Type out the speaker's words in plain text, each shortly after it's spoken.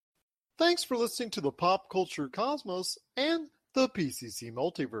Thanks for listening to the Pop Culture Cosmos and the PCC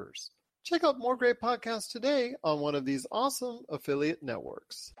Multiverse. Check out more great podcasts today on one of these awesome affiliate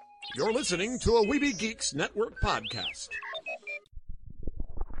networks. You're listening to a Weeby Geeks Network podcast.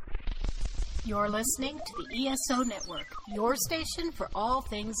 You're listening to the ESO Network, your station for all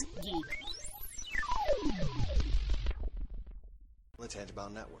things geek. The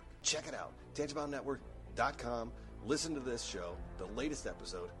Tangibound Network. Check it out. TangiboundNetwork.com. Listen to this show, the latest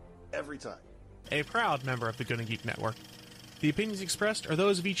episode, every time. A proud member of the Gonna Geek Network. The opinions expressed are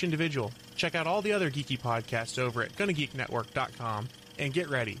those of each individual. Check out all the other geeky podcasts over at GonnaGeekNetwork.com and get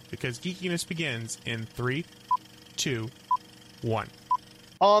ready, because geekiness begins in 3, 2, 1.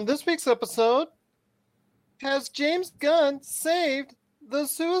 On this week's episode, has James Gunn saved the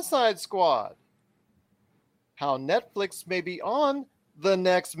Suicide Squad? How Netflix may be on the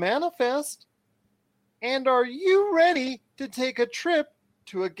next Manifest? And are you ready to take a trip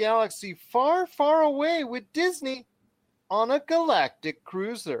to a galaxy far, far away with Disney on a galactic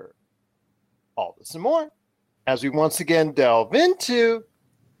cruiser? All this and more as we once again delve into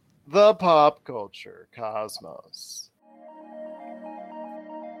the pop culture cosmos.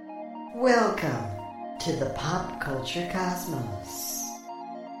 Welcome to the Pop Culture Cosmos.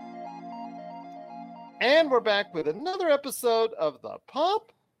 And we're back with another episode of the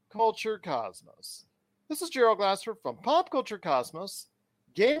Pop Culture Cosmos. This is Gerald Glasser from Pop Culture Cosmos,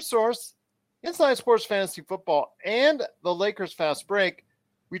 Game Source, Inside Sports Fantasy Football, and the Lakers Fast Break.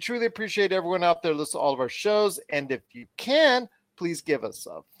 We truly appreciate everyone out there listening to all of our shows. And if you can, please give us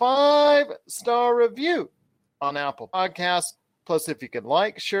a 5-star review on Apple Podcasts. Plus, if you can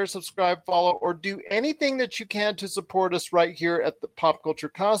like, share, subscribe, follow, or do anything that you can to support us right here at the Pop Culture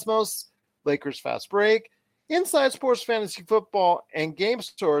Cosmos, Lakers Fast Break, Inside Sports Fantasy Football, and Game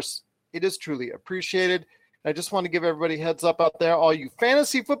Source, it is truly appreciated. I just want to give everybody a heads up out there. All you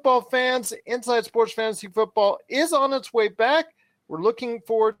fantasy football fans, Inside Sports Fantasy Football is on its way back. We're looking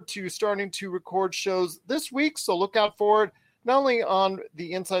forward to starting to record shows this week, so look out for it, not only on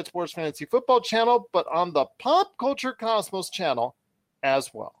the Inside Sports Fantasy Football channel, but on the Pop Culture Cosmos channel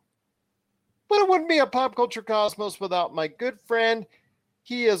as well. But it wouldn't be a Pop Culture Cosmos without my good friend.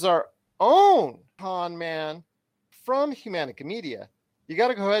 He is our own con man from Humanica Media. You got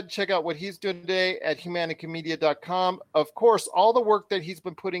to go ahead and check out what he's doing today at humanicamedia.com. Of course, all the work that he's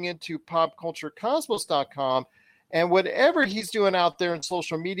been putting into popculturecosmos.com and whatever he's doing out there in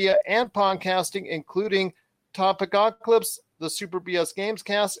social media and podcasting, including Topicocalypse, the Super BS Games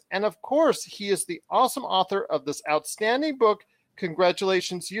Cast, and of course, he is the awesome author of this outstanding book,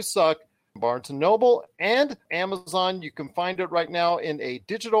 Congratulations, You Suck, Barnes & Noble and Amazon. You can find it right now in a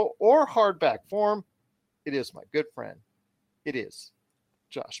digital or hardback form. It is my good friend. It is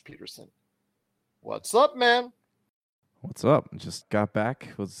Josh Peterson. What's up, man? What's up? Just got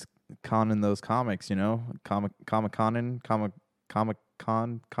back. Was conning those comics, you know, Comic-Con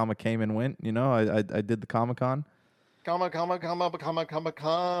came and went, you know. I did the Comic-Con. Comic-Con.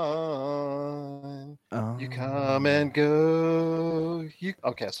 You come and go.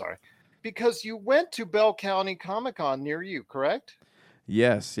 Okay, sorry. Because you went to Bell County Comic-Con near you, correct?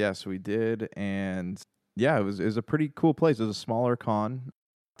 Yes, we did. And yeah, it was a pretty cool place. It was a smaller con.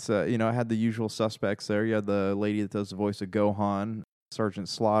 It's, you know, I had the usual suspects there. You had the lady that does the voice of Gohan. Sergeant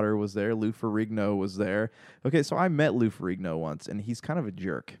Slaughter was there. Lou Ferrigno was there. Okay, so I met Lou Ferrigno once, and he's kind of a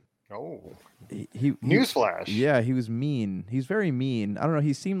jerk. Oh. He Newsflash. Yeah, he was mean. He's very mean. I don't know.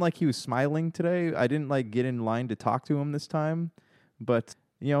 He seemed like he was smiling today. I didn't get in line to talk to him this time, but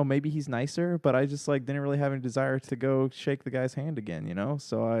you know, maybe he's nicer. But I just didn't really have any desire to go shake the guy's hand again. You know,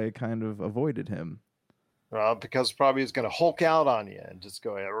 so I kind of avoided him. Because probably he's going to Hulk out on you and just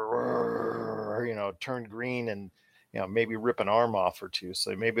go, you know, turn green and you know maybe rip an arm off or two.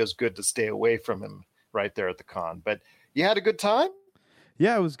 So maybe it was good to stay away from him right there at the con. But you had a good time.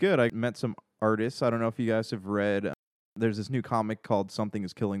 Yeah, it was good. I met some artists. I don't know if you guys have read. There's this new comic called Something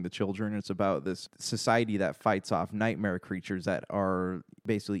is Killing the Children. It's about this society that fights off nightmare creatures that are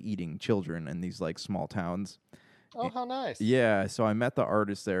basically eating children in these small towns. Oh, how nice. Yeah, so I met the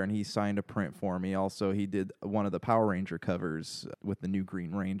artist there, and he signed a print for me. Also, he did one of the Power Ranger covers with the new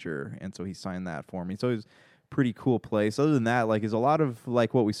Green Ranger, and so he signed that for me. So it was a pretty cool place. Other than that, it's a lot of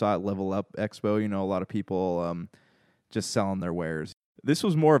what we saw at Level Up Expo. You know, a lot of people just selling their wares. This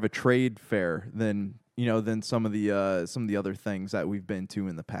was more of a trade fair than some of the other things that we've been to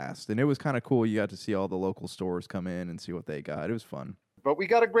in the past. And it was kind of cool. You got to see all the local stores come in and see what they got. It was fun. But we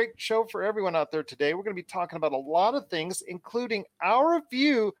got a great show for everyone out there today. We're going to be talking about a lot of things, including our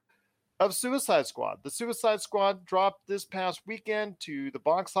review of Suicide Squad. The Suicide Squad dropped this past weekend to the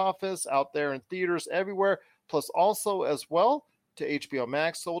box office out there in theaters everywhere. Plus also as well, to HBO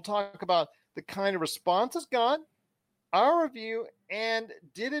Max. So we'll talk about the kind of response it's got, our review, and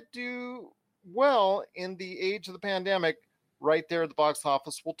did it do well in the age of the pandemic right there at the box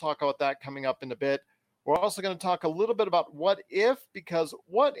office. We'll talk about that coming up in a bit. We're also going to talk a little bit about What If, because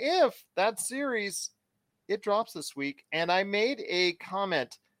What If, that series, it drops this week. And I made a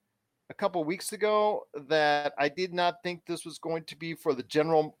comment a couple weeks ago that I did not think this was going to be for the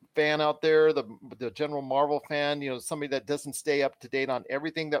general fan out there, the general Marvel fan, somebody that doesn't stay up to date on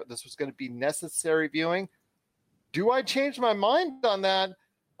everything, that this was going to be necessary viewing. Do I change my mind on that?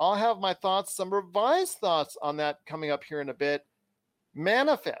 I'll have my thoughts, some revised thoughts on that coming up here in a bit.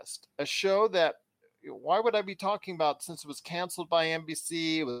 Manifest, a show that, why would I be talking about since it was canceled by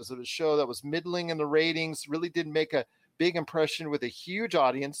NBC? It was a show that was middling in the ratings, really didn't make a big impression with a huge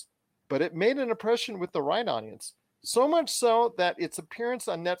audience, but it made an impression with the right audience. So much so that its appearance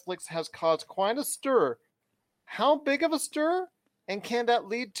on Netflix has caused quite a stir. How big of a stir? And can that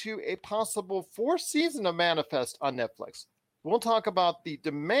lead to a possible fourth season of Manifest on Netflix? We'll talk about the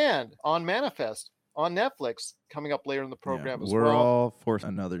demand on Manifest on Netflix coming up later in the program as well. We're all for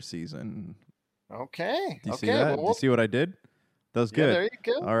another season. Okay. Do you see that? Do you see what I did? That was good. Yeah, there you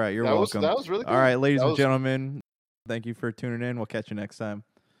go. All right, you're welcome. That was really good. All right, ladies and gentlemen, thank you for tuning in. We'll catch you next time.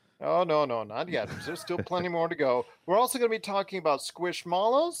 Oh, no, not yet. There's still plenty more to go. We're also going to be talking about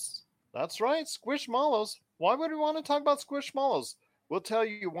Squishmallows. That's right, Squishmallows. Why would we want to talk about Squishmallows? We'll tell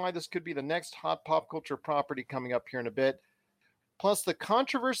you why this could be the next hot pop culture property coming up here in a bit. Plus the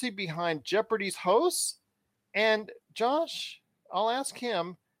controversy behind Jeopardy's hosts. And Josh, I'll ask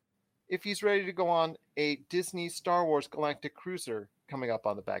him if he's ready to go on a Disney Star Wars Galactic Cruiser coming up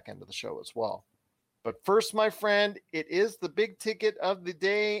on the back end of the show as well. But first, my friend, it is the big ticket of the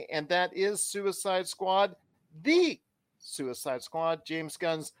day, and that is Suicide Squad, the Suicide Squad, James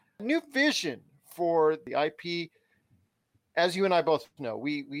Gunn's new vision for the IP. As you and I both know,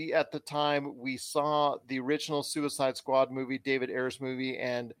 we at the time, we saw the original Suicide Squad movie, David Ayer's movie,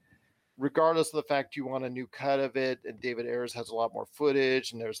 and regardless of the fact you want a new cut of it, and David Ayers has a lot more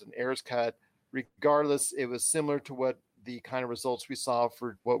footage, and there's an Ayers cut, regardless, it was similar to what the kind of results we saw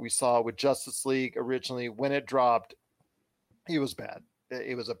for what we saw with Justice League originally. When it dropped, it was bad.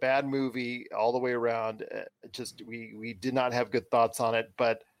 It was a bad movie all the way around. We did not have good thoughts on it,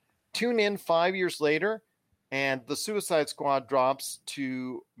 but tune in 5 years later, and the Suicide Squad drops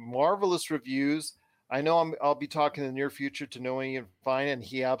to marvelous reviews. I know I'll be talking in the near future to Noah Ian Fine, and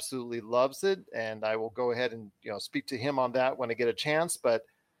he absolutely loves it. And I will go ahead and speak to him on that when I get a chance. But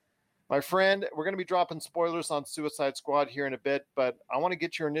my friend, we're going to be dropping spoilers on Suicide Squad here in a bit, but I want to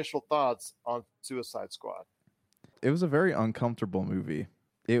get your initial thoughts on Suicide Squad. It was a very uncomfortable movie.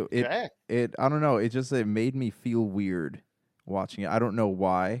 I don't know. It made me feel weird watching it. I don't know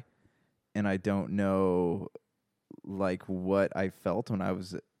why, and I don't know like what I felt when I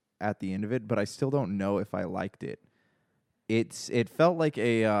was at the end of it, but I still don't know if I liked it. It felt like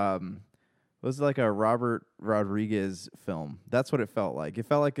it was like a Robert Rodriguez film. That's what it felt like. It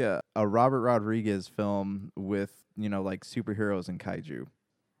felt like a Robert Rodriguez film with, like superheroes and kaiju.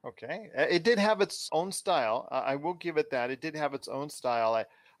 Okay. It did have its own style. I will give it that. It did have its own style.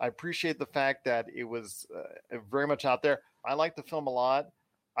 I appreciate the fact that it was very much out there. I like the film a lot.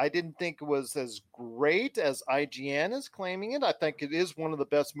 I didn't think it was as great as IGN is claiming it. I think it is one of the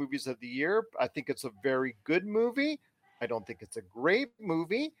best movies of the year. I think it's a very good movie. I don't think it's a great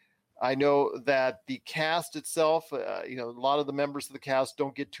movie. I know that the cast itself, a lot of the members of the cast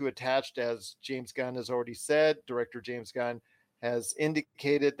don't get too attached, as James Gunn has already said. Director James Gunn has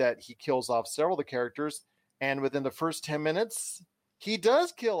indicated that he kills off several of the characters, and within the first 10 minutes, he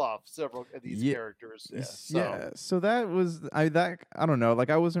does kill off several of these characters. So that was I don't know.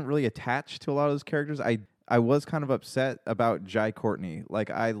 Like I wasn't really attached to a lot of those characters. I was kind of upset about Jai Courtney. Like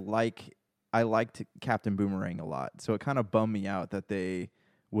I liked Captain Boomerang a lot, so it kind of bummed me out that they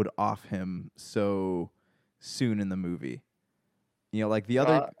would off him so soon in the movie. Like the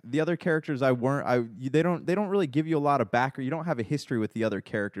other characters, they don't really give you a lot of background. You don't have a history with the other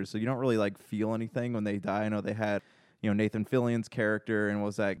characters, so you don't really like feel anything when they die. I know they had, Nathan Fillion's character, and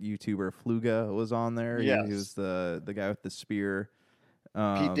was that YouTuber Fluga was on there. Yes. He was the guy with the spear.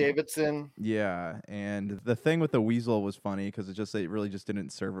 Pete Davidson. Yeah, and the thing with the weasel was funny because it really just didn't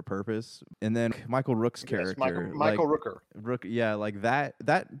serve a purpose. And then Michael Rook's character, Michael Rooker. Rook, yeah, like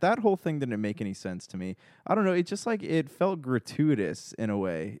that whole thing didn't make any sense to me. I don't know. It just it felt gratuitous in a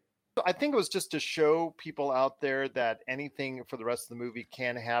way. I think it was just to show people out there that anything for the rest of the movie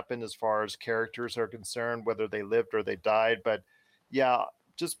can happen as far as characters are concerned, whether they lived or they died. But yeah,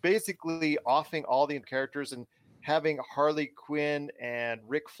 just basically offing all the characters and having Harley Quinn and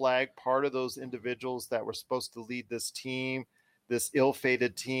Rick Flag part of those individuals that were supposed to lead this team. this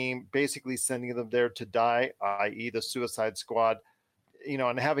ill-fated team, basically sending them there to die, i.e. the Suicide Squad,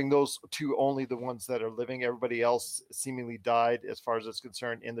 and having those two only the ones that are living. Everybody else seemingly died as far as it's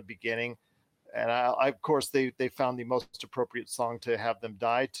concerned in the beginning. And I of course, they found the most appropriate song to have them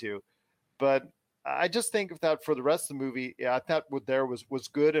die to. But I just think that for the rest of the movie, I thought what there was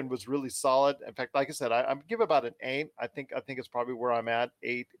good and was really solid. In fact, like I said, I'm give about an 8. I think it's probably where I'm at,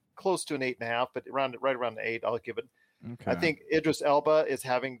 8, close to an 8.5, but right around the 8, I'll give it. Okay. I think Idris Elba is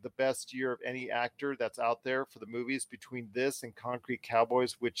having the best year of any actor that's out there for the movies between this and Concrete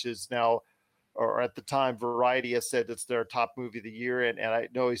Cowboys, which is now, or at the time, Variety has said it's their top movie of the year. And I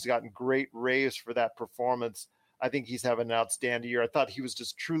know he's gotten great raves for that performance. I think he's having an outstanding year. I thought he was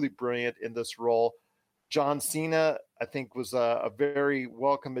just truly brilliant in this role. John Cena, I think, was a very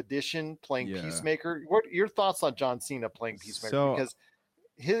welcome addition playing Peacemaker. What are your thoughts on John Cena playing Peacemaker? Because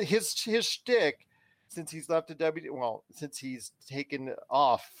his shtick, since he's left the since he's taken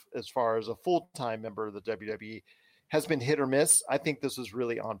off as far as a full-time member of the WWE, has been hit or miss. I think this was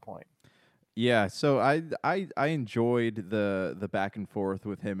really on point. Yeah, so I enjoyed the back and forth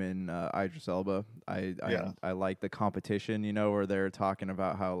with him and Idris Elba. I like the competition, where they're talking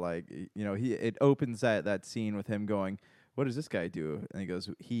about how it opens that scene with him going, "What does this guy do?" And he goes,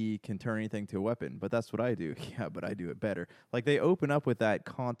 "He can turn anything to a weapon, but that's what I do." Yeah, but I do it better. Like they open up with that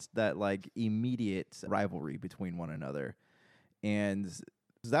immediate rivalry between one another, and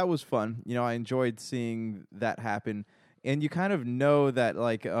that was fun. I enjoyed seeing that happen. And you kind of know that,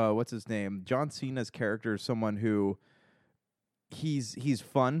 what's his name? John Cena's character is someone who he's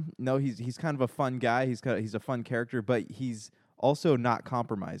fun. No, he's kind of a fun guy. He's a fun character, but he's also not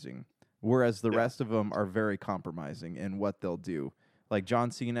compromising. Whereas the rest of them are very compromising in what they'll do. Like John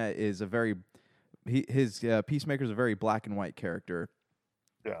Cena is his Peacemaker is a very black and white character.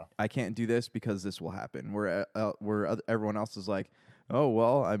 Yeah, I can't do this because this will happen. Where everyone else is like, oh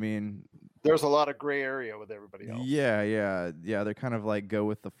well, I mean. There's a lot of gray area with everybody else. Yeah. They're kind of like go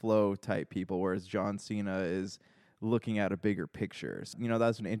with the flow type people, whereas John Cena is looking at a bigger picture. So,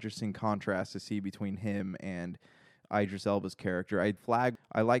 that's an interesting contrast to see between him and Idris Elba's character.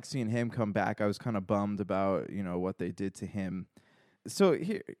 I like seeing him come back. I was kind of bummed about, what they did to him. So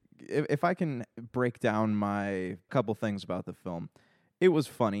here, if I can break down my couple things about the film. It was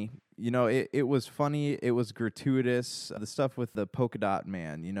funny. It was funny. It was gratuitous. The stuff with the polka dot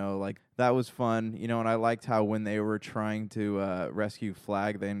man, that was fun. And I liked how when they were trying to rescue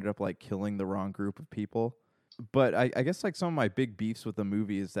Flag, they ended up killing the wrong group of people. But I guess some of my big beefs with the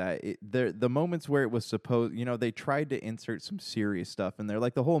movie is that the moments where it was supposed, they tried to insert some serious stuff in there.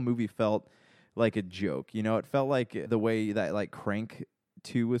 The whole movie felt like a joke. It felt like the way that Crank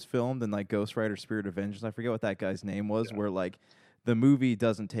 2 was filmed and Ghost Rider Spirit of Vengeance. I forget what that guy's name was, where the movie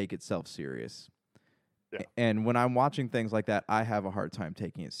doesn't take itself serious. Yeah. And when I'm watching things like that, I have a hard time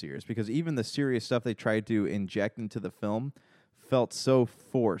taking it serious because even the serious stuff they tried to inject into the film felt so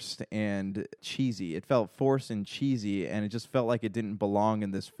forced and cheesy. It felt forced and cheesy, and it just felt like it didn't belong in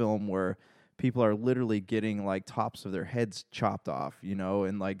this film where people are literally getting tops of their heads chopped off,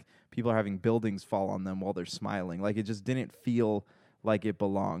 and people are having buildings fall on them while they're smiling. It just didn't feel like it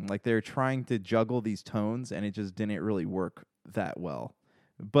belonged. They're trying to juggle these tones, and it just didn't really work that well.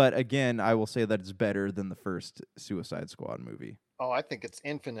 But again, I will say that it's better than the first Suicide Squad movie. Oh, I think it's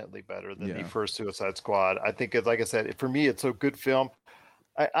infinitely better than the first Suicide Squad. I think it's, like I said, for me, it's a good film.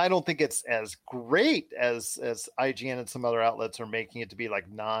 I don't think it's as great as IGN and some other outlets are making it to be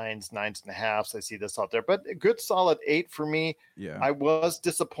 9s, 9.5s. I see this out there, but a good solid 8 for me. Yeah. I was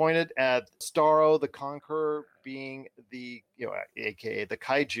disappointed at Starro the Conqueror being the, AKA the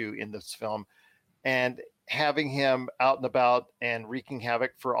kaiju in this film, and having him out and about and wreaking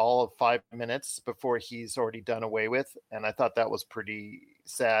havoc for all of 5 minutes before he's already done away with. And I thought that was pretty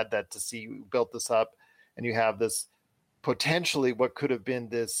sad that to see you built this up and you have this potentially what could have been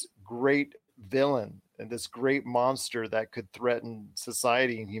this great villain and this great monster that could threaten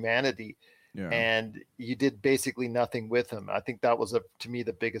society and humanity. Yeah. And you did basically nothing with him. I think that was to me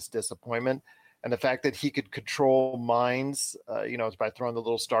the biggest disappointment. And the fact that he could control minds, by throwing the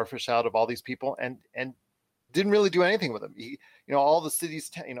little starfish out of all these people and didn't really do anything with them. He, all the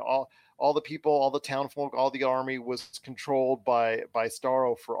cities, all the people, all the town folk, all the army was controlled by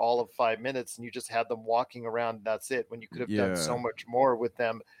Starro for all of 5 minutes, and you just had them walking around. And that's it. When you could have done so much more with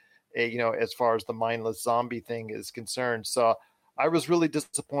them, as far as the mindless zombie thing is concerned. So I was really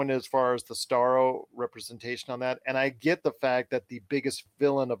disappointed as far as the Starro representation on that. And I get the fact that the biggest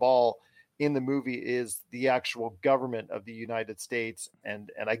villain of all in the movie is the actual government of the United States.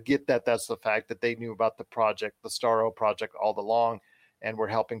 And I get that that's the fact that they knew about the project, the Starro project all along. and we're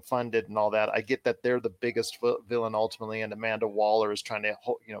helping fund it and all that. I get that they're the biggest villain ultimately, and Amanda Waller is trying to,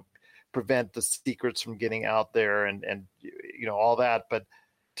 prevent the secrets from getting out there and all that. But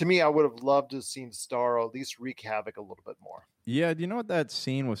to me, I would have loved to have seen Starro at least wreak havoc a little bit more. Yeah, do you know what that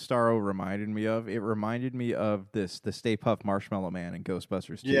scene with Starro reminded me of? It reminded me of the Stay Puft Marshmallow Man in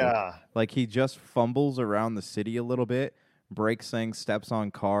Ghostbusters 2. Yeah. Like he just fumbles around the city a little bit, breaks things, steps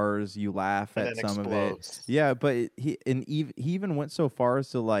on cars, you laugh And at then some explodes. of it. Yeah, but he even went so far as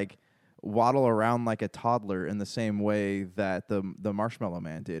to like waddle around like a toddler in the same way that the Marshmallow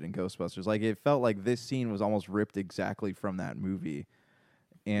Man did in Ghostbusters. Like it felt like this scene was almost ripped exactly from that movie.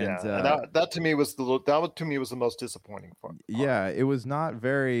 And, and that to me was the most disappointing part. Yeah, it was not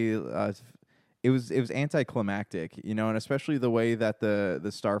very. It was anticlimactic, and especially the way that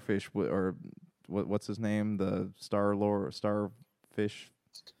the starfish or what's his name, the starfish.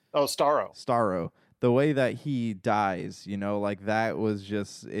 Oh, Starro. The way that he dies, like that was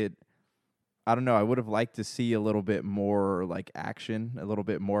just it. I don't know. I would have liked to see a little bit more like action, a little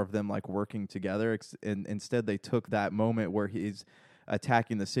bit more of them like working together. And instead, they took that moment where he's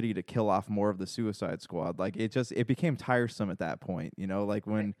attacking the city to kill off more of the Suicide Squad. Like it became tiresome at that point. Like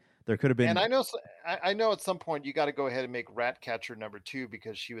when there could have been. And I know at some point you got to go ahead and make Ratcatcher number 2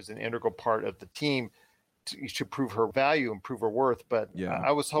 because she was an integral part of the team to prove her value and prove her worth. But yeah.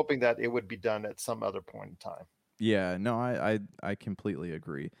 I was hoping that it would be done at some other point in time. Yeah, no, I completely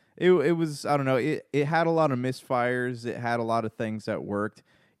agree. It was, I don't know, it had a lot of misfires. It had a lot of things that worked.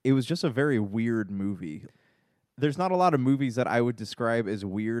 It was just a very weird movie. There's not a lot of movies that I would describe as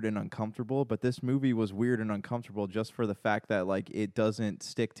weird and uncomfortable, but this movie was weird and uncomfortable just for the fact that like it doesn't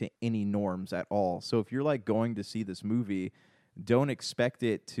stick to any norms at all. So if you're like going to see this movie, don't expect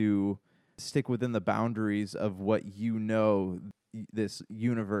it to stick within the boundaries of what this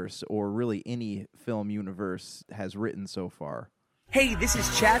universe or really any film universe has written so far. Hey, this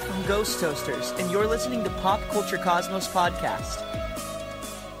is Chad from Ghost Toasters, and you're listening to Pop Culture Cosmos Podcast.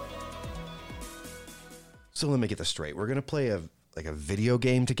 So let me get this straight. We're gonna play a video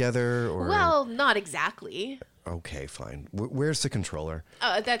game together, or well, not exactly. Okay, fine. Where's the controller?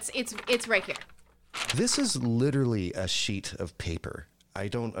 It's right here. This is literally a sheet of paper. I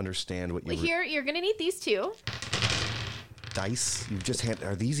don't understand what You're gonna need these two. Dice?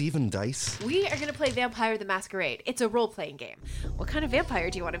 Are these even dice? We are gonna play Vampire the Masquerade. It's a role-playing game. What kind of vampire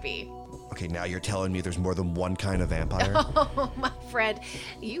do you want to be? Okay, now you're telling me there's more than one kind of vampire? Oh, my friend,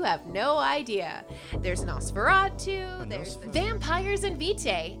 you have no idea. There's Nosferatu, there's Vampires and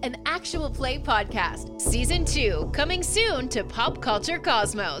Vitae, an actual play podcast. Season 2, coming soon to Pop Culture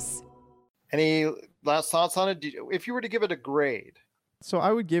Cosmos. Any last thoughts on it? If you were to give it a grade? So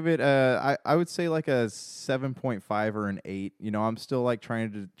I would give it I would say like a 7.5 or an 8. I'm still like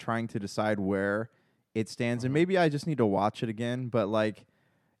trying to decide where it stands, and maybe I just need to watch it again. But like,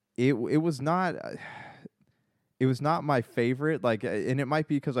 it was not my favorite. Like, and it might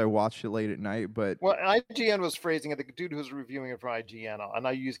be because I watched it late at night. But IGN was phrasing it. The dude who was reviewing it for IGN, and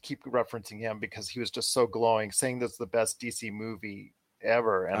I keep referencing him because he was just so glowing, saying this is the best DC movie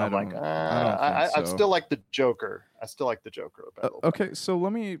ever, and I'm like, I still like the Joker. I still like the Joker a bit. Okay, so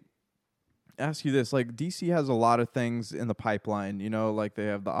let me ask you this: like, DC has a lot of things in the pipeline. Like they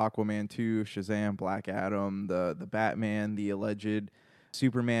have the Aquaman 2, Shazam, Black Adam, the Batman, the alleged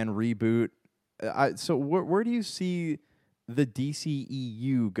Superman reboot. So where do you see the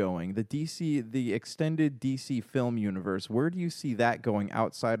DCEU going? The extended DC film universe. Where do you see that going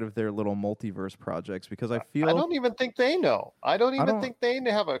outside of their little multiverse projects? Because I don't even think they know. I don't even think they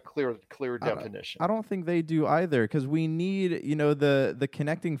have a clear definition. I don't think they do either, because we need, the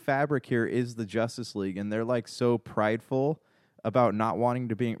connecting fabric here is the Justice League, and they're like so prideful about not wanting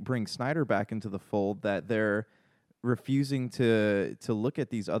to bring Snyder back into the fold that they're refusing to look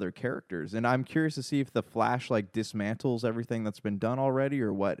at these other characters. And I'm curious to see if the Flash like dismantles everything that's been done already, or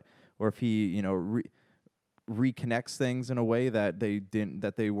if he reconnects things in a way that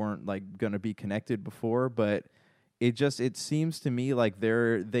they weren't like going to be connected before. But it seems to me like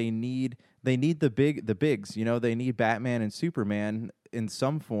they need the bigs. They need Batman and Superman in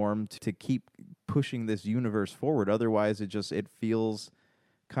some form to keep pushing this universe forward. Otherwise, it feels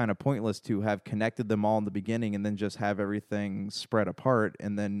kind of pointless to have connected them all in the beginning and then just have everything spread apart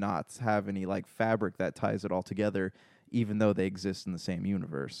and then not have any like fabric that ties it all together, even though they exist in the same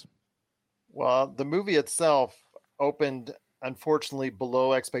universe. Well, the movie itself opened, unfortunately,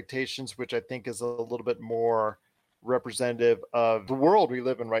 below expectations, which I think is a little bit more representative of the world we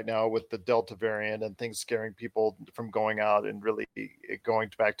live in right now with the Delta variant and things scaring people from going out and really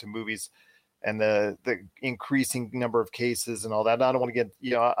going back to movies, and the increasing number of cases and all that. And I don't want to get,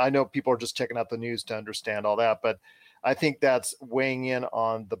 I know people are just checking out the news to understand all that, but I think that's weighing in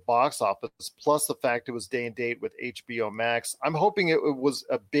on the box office, plus the fact it was day and date with HBO Max. I'm hoping it was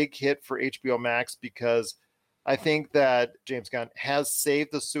a big hit for HBO Max because I think that James Gunn has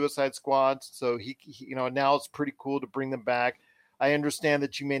saved the Suicide Squad. So he now it's pretty cool to bring them back. I understand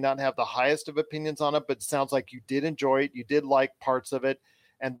that you may not have the highest of opinions on it, but it sounds like you did enjoy it. You did like parts of it,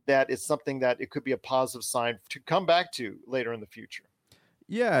 and that is something that it could be a positive sign to come back to later in the future.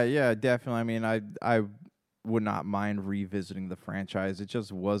 Yeah, definitely. I mean, I would not mind revisiting the franchise. It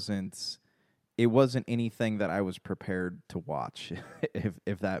just wasn't anything that I was prepared to watch,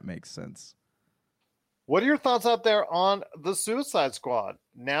 if that makes sense. What are your thoughts out there on The Suicide Squad,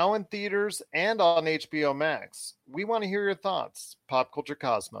 now in theaters and on HBO Max? We want to hear your thoughts.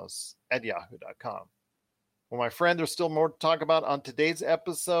 popculturecosmos@yahoo.com. Well, my friend, there's still more to talk about on today's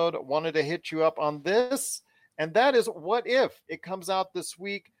episode. Wanted to hit you up on this, and that is What If? It comes out this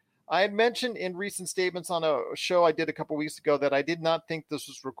week. I had mentioned in recent statements on a show I did a couple weeks ago that I did not think this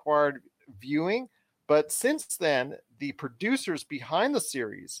was required viewing, but since then, the producers behind the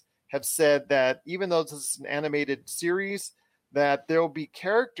series have said that even though this is an animated series, that there will be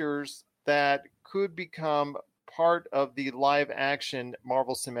characters that could become part of the live action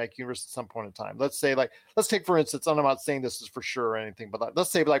Marvel Cinematic Universe at some point in time. Let's take, for instance, I'm not saying this is for sure or anything, but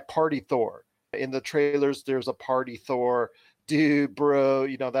let's say like Party Thor. In the trailers, there's a Party Thor, dude, bro,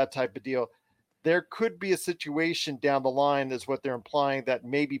 that type of deal. There could be a situation down the line, is what they're implying, that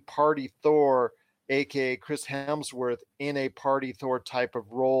maybe Party Thor, aka Chris Hemsworth, in a Party Thor type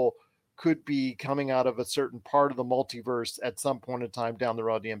of role, could be coming out of a certain part of the multiverse at some point in time down the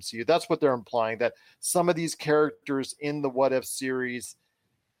road in the MCU. That's what they're implying, that some of these characters in the What If series,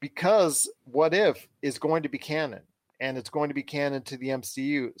 because What If is going to be canon, and it's going to be canon to the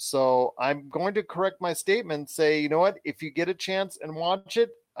MCU. So I'm going to correct my statement and say, you know what? If you get a chance and watch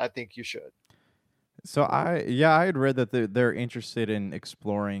it, I think you should. So I had read that they're interested in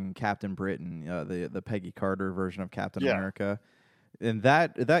exploring Captain Britain, the Peggy Carter version of Captain America, and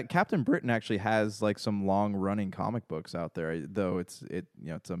that Captain Britain actually has like some long running comic books out there. Though it's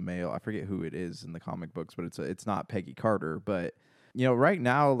a male. I forget who it is in the comic books, but it's not Peggy Carter. But right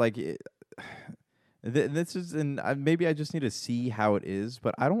now, like this is, and maybe I just need to see how it is,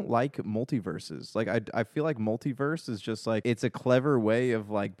 but I don't like multiverses. Like I feel like multiverse is just like, it's a clever way of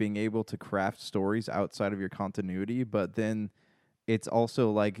like being able to craft stories outside of your continuity, but then it's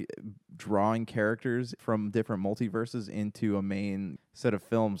also like drawing characters from different multiverses into a main set of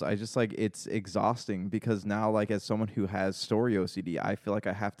films. I just like, it's exhausting because now, like, as someone who has story OCD, I feel like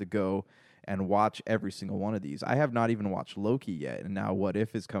I have to go and watch every single one of these. I have not even watched Loki yet, and now What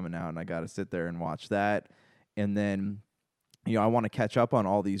If is coming out, and I got to sit there and watch that. And then, I want to catch up on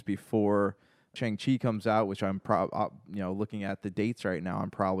all these before Shang-Chi comes out, which I'm looking at the dates right now,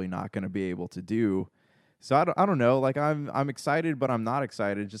 I'm probably not going to be able to do. So I don't know. Like I'm excited, but I'm not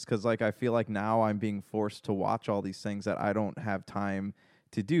excited just because like I feel like now I'm being forced to watch all these things that I don't have time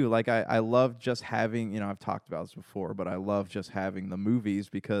to do. Like I love just having, I've talked about this before, but I love just having the movies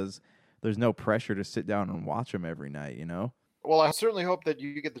because there's no pressure to sit down and watch them every night, Well, I certainly hope that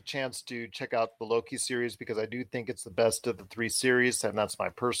you get the chance to check out the Loki series because I do think it's the best of the 3 series, and that's my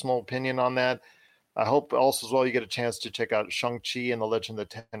personal opinion on that. I hope also as well you get a chance to check out Shang-Chi and the Legend of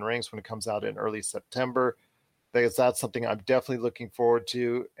the Ten Rings when it comes out in early September, because that's something I'm definitely looking forward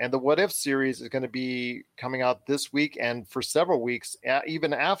to. And the What If series is going to be coming out this week and for several weeks,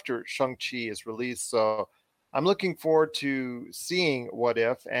 even after Shang-Chi is released. So I'm looking forward to seeing What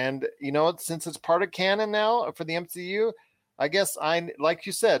If. And, since it's part of canon now for the MCU, I guess like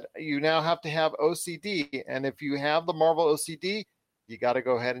you said, you now have to have OCD. And if you have the Marvel OCD, you got to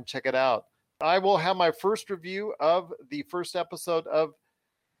go ahead and check it out. I will have my first review of the first episode of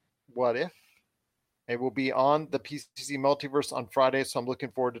What If. It will be on the PCC Multiverse on Friday, so I'm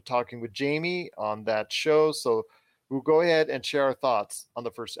looking forward to talking with Jamie on that show. So we'll go ahead and share our thoughts on the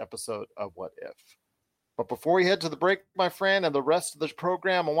first episode of What If. But before we head to the break, my friend, and the rest of the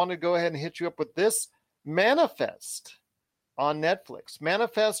program, I want to go ahead and hit you up with this. Manifest on Netflix.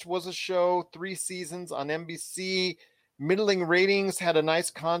 Manifest was a show, 3 seasons on NBC. Middling ratings, had a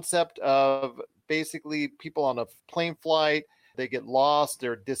nice concept of basically people on a plane flight. They get lost, they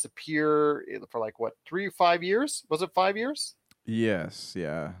disappear for 3 or 5 years? Was it 5 years? Yes,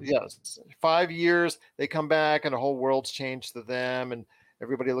 yeah. Yes, 5 years. They come back and the whole world's changed to them and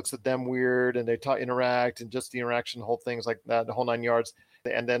everybody looks at them weird and they interact and just the interaction, the whole thing's like that, the whole 9 yards.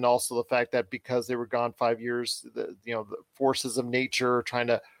 And then also the fact that because they were gone 5 years, the forces of nature are trying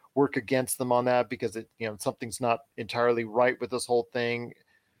to work against them on that because something's not entirely right with this whole thing.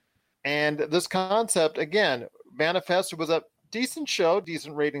 And this concept, again, Manifest was a decent show,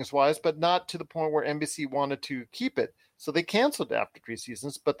 decent ratings wise, but not to the point where NBC wanted to keep it. So they canceled after 3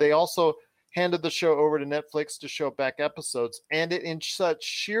 seasons, but they also handed the show over to Netflix to show back episodes. And it, in such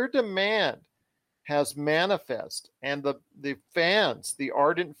sheer demand, has Manifest, and the fans, the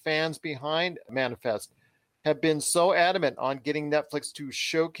ardent fans behind Manifest, have been so adamant on getting Netflix to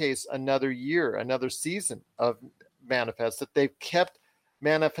showcase another year, another season of Manifest, that they've kept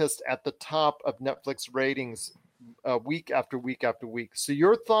Manifest at the top of Netflix ratings week after week after week. So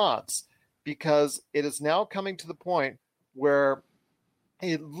your thoughts, because it is now coming to the point where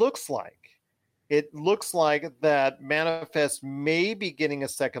it looks like that Manifest may be getting a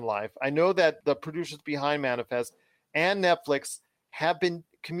second life. I know that the producers behind Manifest and Netflix have been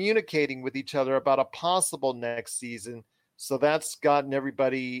communicating with each other about a possible next season. So that's gotten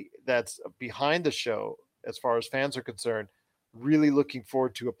everybody that's behind the show, as far as fans are concerned, really looking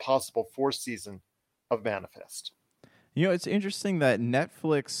forward to a possible 4th season of Manifest. You know, it's interesting that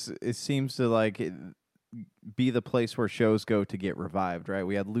Netflix, it seems to be the place where shows go to get revived, right?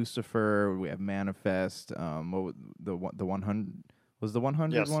 We had Lucifer, we have Manifest. The 100 was the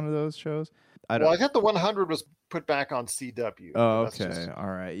 100 Yes. one of those shows? I thought the 100 was put back on CW. Oh, That's okay. just- All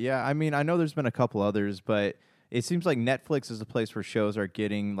right. Yeah, I mean, I know there's been a couple others, but it seems like Netflix is a place where shows are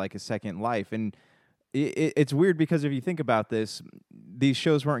getting like a second life. And it's weird because if you think about this, these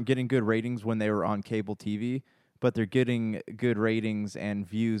shows weren't getting good ratings when they were on cable TV, but they're getting good ratings and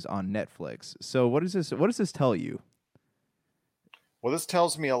views on Netflix. So what does this tell you? Well, this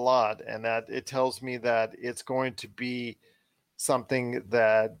tells me a lot, and that it tells me that it's going to be something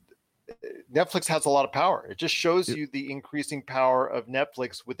that Netflix has a lot of power. It just shows you the increasing power of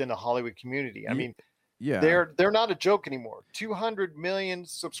Netflix within the Hollywood community. I mean, yeah, they're not a joke anymore. 200 million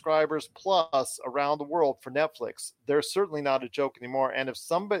subscribers plus around the world for Netflix. They're certainly not a joke anymore. And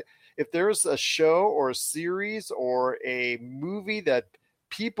if there's a show or a series or a movie that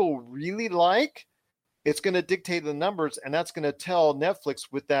people really like, it's going to dictate the numbers, and that's going to tell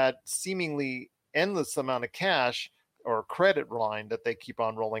Netflix, with that seemingly endless amount of cash or credit line that they keep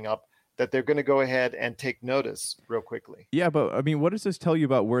on rolling up, that they're going to go ahead and take notice real quickly. Yeah, but I mean, what does this tell you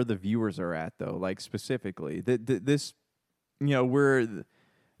about where the viewers are at, though? Like specifically, this, you know, we're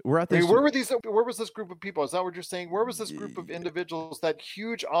at this. I mean, where was this group of people? Is that what you're saying? Where was this group of individuals, that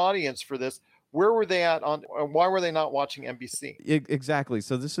huge audience for this? Where were they at and why were they not watching NBC? Exactly.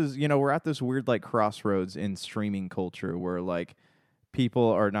 So this is, you know, we're at this weird like crossroads in streaming culture where like people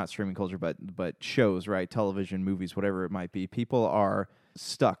are not streaming culture, but shows, right? Television, movies, whatever it might be. People are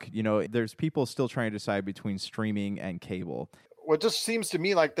stuck. You know, there's people still trying to decide between streaming and cable. Well, it just seems to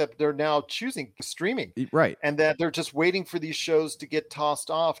me like that they're now choosing streaming. Right. And that they're just waiting for these shows to get tossed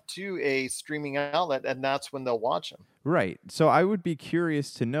off to a streaming outlet, and that's when they'll watch them. Right. So I would be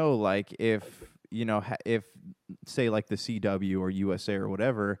curious to know, like, if, you know, if say like the CW or USA or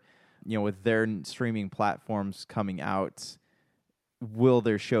whatever, you know, with their streaming platforms coming out, will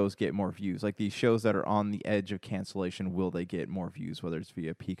their shows get more views? Like these shows that are on the edge of cancellation, will they get more views, whether it's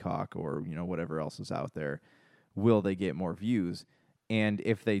via Peacock or, you know, whatever else is out there? Will they get more views? And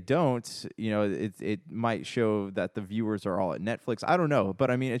if they don't, you know, it might show that the viewers are all at Netflix. I don't know.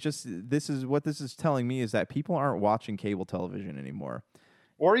 But I mean, this is telling me is that people aren't watching cable television anymore.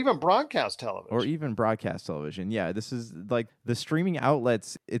 Or even broadcast television. Or even broadcast television. Yeah, this is like the streaming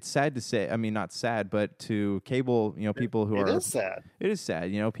outlets. It's sad to say. I mean, not sad, but to cable, you know, people who are. It is sad. It is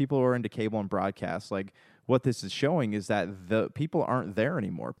sad. You know, people who are into cable and broadcast, like what this is showing is that the people aren't there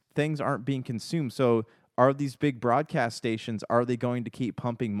anymore. Things aren't being consumed. So are these big broadcast stations, are they going to keep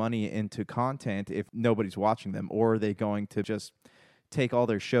pumping money into content if nobody's watching them? Or are they going to just take all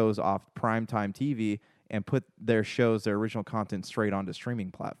their shows off primetime TV and put their shows, their original content, straight onto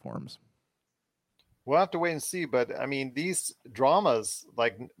streaming platforms? We'll have to wait and see. But I mean, these dramas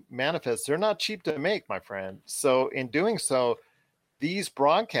like Manifest, they're not cheap to make, my friend. So in doing so, these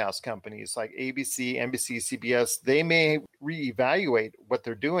broadcast companies like ABC, NBC, CBS, they may reevaluate what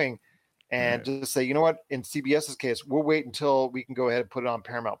they're doing and just say, you know what, in CBS's case, we'll wait until we can go ahead and put it on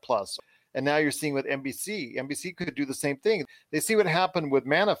Paramount Plus. And now you're seeing with NBC. NBC could do the same thing. They see what happened with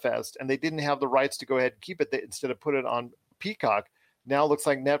Manifest, and they didn't have the rights to go ahead and keep it instead of put it on Peacock. Now it looks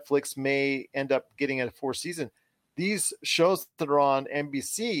like Netflix may end up getting a 4th season. These shows that are on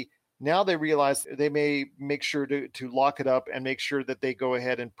NBC, now they realize they may make sure to lock it up and make sure that they go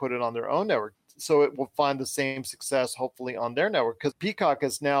ahead and put it on their own network. So it will find the same success, hopefully, on their network, because Peacock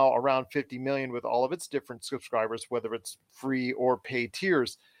is now around 50 million with all of its different subscribers, whether it's free or paid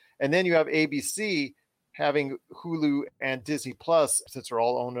tiers. And then you have ABC, having Hulu and Disney Plus, since they're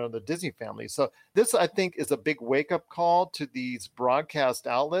all owned under the Disney family. So this, I think, is a big wake-up call to these broadcast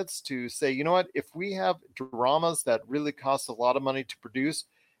outlets to say, you know what, if we have dramas that really cost a lot of money to produce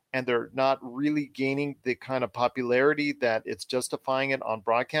and they're not really gaining the kind of popularity that it's justifying it on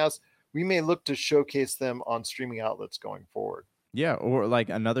broadcast, we may look to showcase them on streaming outlets going forward. Yeah, or like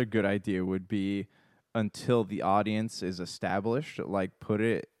another good idea would be, until the audience is established, like put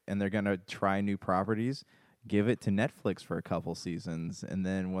it, and they're going to try new properties, give it to Netflix for a couple seasons. And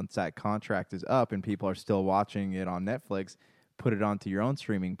then once that contract is up and people are still watching it on Netflix, put it onto your own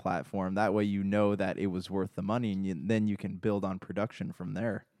streaming platform. That way you know that it was worth the money, and then you can build on production from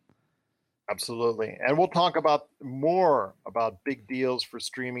there. Absolutely. And we'll talk about more about big deals for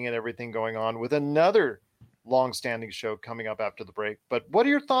streaming and everything going on with another long-standing show coming up after the break. But what are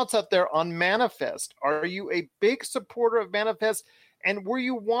your thoughts out there on Manifest? Are you a big supporter of Manifest? And were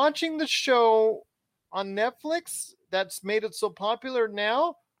you watching the show on Netflix that's made it so popular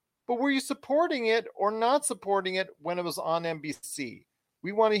now? But were you supporting it or not supporting it when it was on NBC?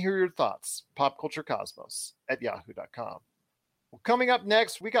 We want to hear your thoughts. popculturecosmos@yahoo.com. Well, coming up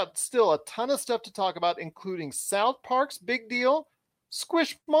next, we got still a ton of stuff to talk about, including South Park's big deal,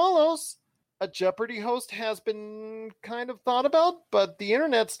 Squishmallows. A Jeopardy host has been kind of thought about, but the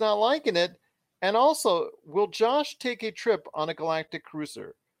internet's not liking it. And also, will Josh take a trip on a galactic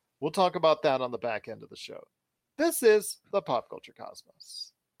cruiser? We'll talk about that on the back end of the show. This is the Pop Culture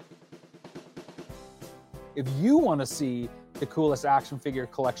Cosmos. If you want to see the coolest action figure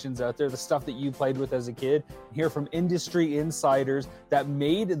collections out there, the stuff that you played with as a kid, hear from industry insiders that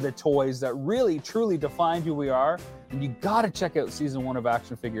made the toys that really, truly defined who we are, then you got to check out season 1 of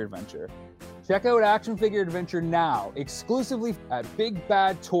Action Figure Adventure. Check out Action Figure Adventure now, exclusively at Big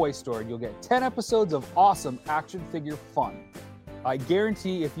Bad Toy Store. You'll get 10 episodes of awesome action figure fun. I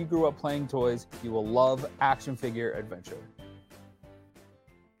guarantee if you grew up playing toys, you will love Action Figure Adventure.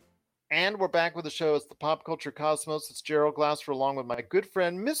 And we're back with the show. It's the Pop Culture Cosmos. It's Gerald Glasser along with my good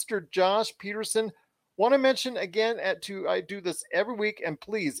friend, Mr. Josh Peterson. Want to mention again, I do this every week, and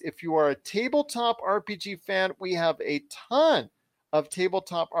please, if you are a tabletop RPG fan, we have a ton of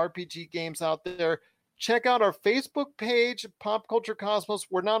tabletop RPG games out there. Check out our Facebook page, Pop Culture Cosmos,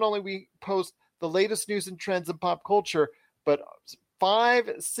 where not only we post the latest news and trends in pop culture, but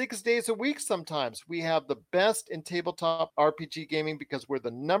 5-6 days a week sometimes we have the best in tabletop RPG gaming, because we're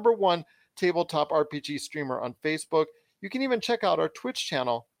the #1 tabletop RPG streamer on Facebook. You can even check out our Twitch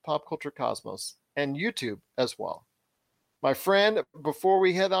channel, Pop Culture Cosmos, and YouTube as well. My friend, before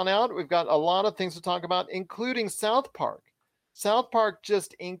we head on out, we've got a lot of things to talk about, including South Park. South Park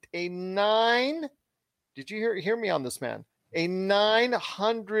just inked a did you hear me on this, man? A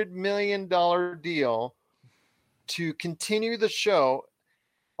 $900 million deal to continue the show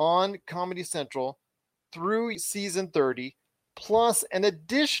on Comedy Central through season 30, plus an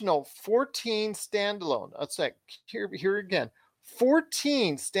additional 14 standalone. Let's say, here again,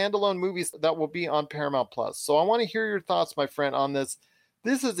 14 standalone movies that will be on Paramount Plus. So I want to hear your thoughts, my friend, on this.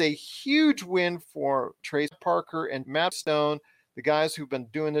 This is a huge win for Trey Parker and Matt Stone, the guys who've been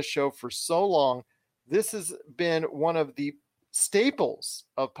doing this show for so long. This has been one of the staples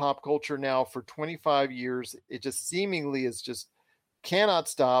of pop culture now for 25 years. It just seemingly is just cannot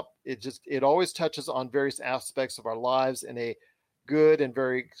stop. It always touches on various aspects of our lives in a good and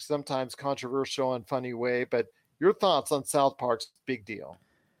very sometimes controversial and funny way. But your thoughts on South Park's big deal?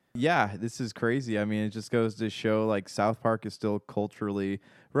 Yeah, this is crazy. I mean, it just goes to show like South Park is still culturally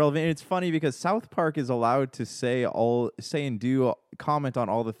relevant. And it's funny because South Park is allowed to say and do comment on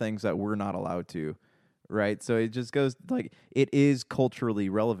all the things that we're not allowed to, right? So it just goes like it is culturally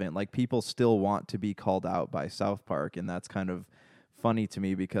relevant. Like people still want to be called out by South Park, and that's kind of funny to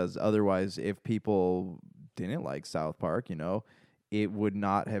me because otherwise, if people didn't like South Park, it would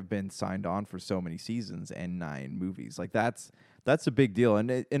not have been signed on for so many seasons and 9 movies. Like that's a big deal.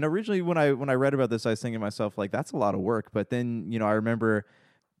 And originally when I read about this, I was thinking to myself, like, that's a lot of work. But then, I remember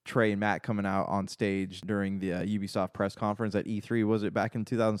Trey and Matt coming out on stage during the Ubisoft press conference at E3, was it back in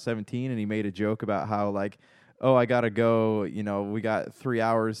 2017? And he made a joke about how, like, oh, I got to go, we got 3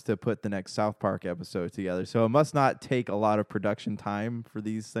 hours to put the next South Park episode together. So it must not take a lot of production time for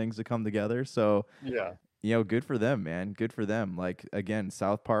these things to come together. So, yeah. Good for them, man. Good for them. Like, again,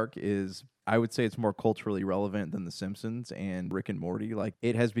 South Park is, I would say it's more culturally relevant than The Simpsons and Rick and Morty. Like,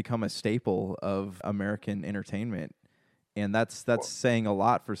 it has become a staple of American entertainment. And that's saying a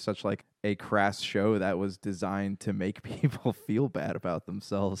lot for such like a crass show that was designed to make people feel bad about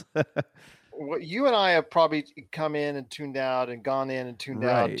themselves. Well, you and I have probably come in and tuned out and gone in and tuned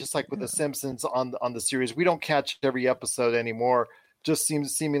out, just like with The Simpsons on the series. We don't catch every episode anymore. just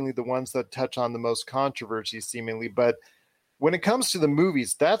seems seemingly the ones that touch on the most controversy seemingly. But when it comes to the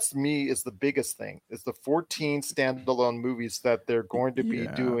movies, that's me is the biggest thing, is the 14 standalone movies that they're going to be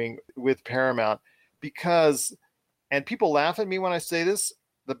doing with Paramount. Because, and people laugh at me when I say this,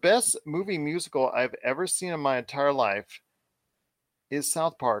 the best movie musical I've ever seen in my entire life is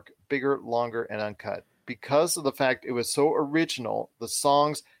South Park, Bigger, Longer, and Uncut. Because of the fact it was so original, the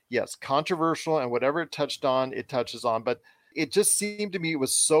songs, yes, controversial, and whatever it touched on, it touches on. But it just seemed to me it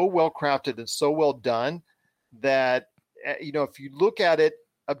was so well crafted and so well done that, if you look at it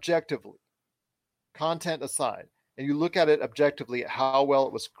objectively, content aside, and you look at it objectively, how well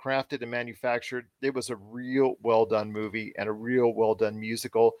it was crafted and manufactured, it was a real well done movie and a real well done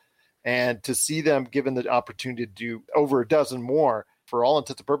musical. And to see them given the opportunity to do over a dozen more, for all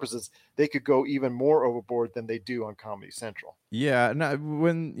intents and purposes, they could go even more overboard than they do on Comedy Central. Yeah, no,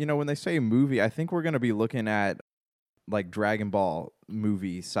 when they say movie, I think we're going to be looking at like Dragon Ball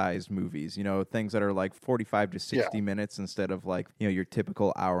movie sized movies, things that are like 45 to 60 minutes instead of like, your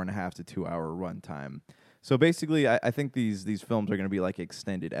typical hour and a half to 2 hour runtime. So basically, I think these films are going to be like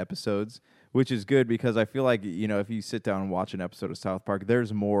extended episodes, which is good because I feel like, if you sit down and watch an episode of South Park,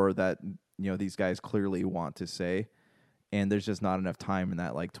 there's more that, these guys clearly want to say. And there's just not enough time in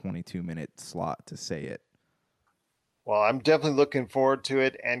that like 22-minute slot to say it. Well, I'm definitely looking forward to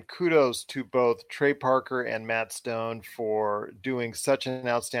it. And kudos to both Trey Parker and Matt Stone for doing such an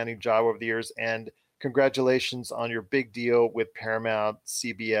outstanding job over the years. And congratulations on your big deal with Paramount,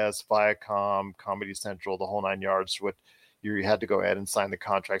 CBS, Viacom, Comedy Central, the whole 9 yards. What you had to go ahead and sign the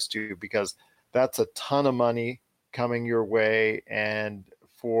contracts to, because that's a ton of money coming your way. And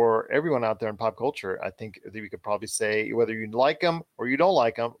for everyone out there in pop culture, I think that we could probably say, whether you like them or you don't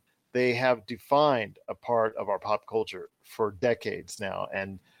like them, they have defined a part of our pop culture for decades now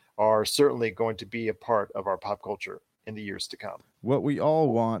and are certainly going to be a part of our pop culture in the years to come. What we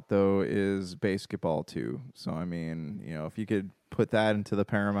all want, though, is basketball, too. So, I mean, if you could put that into the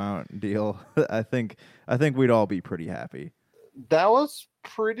Paramount deal, I think we'd all be pretty happy. That was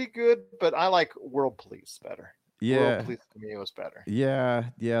pretty good, but I like World Police better. Yeah, World Police to me was better. Yeah.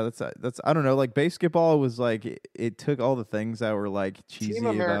 That's I don't know. Like basketball was like it took all the things that were like cheesy. Team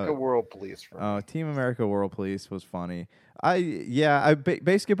America about, World Police. Team America World Police was funny.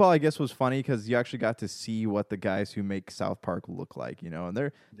 Basketball I guess was funny because you actually got to see what the guys who make South Park look like, and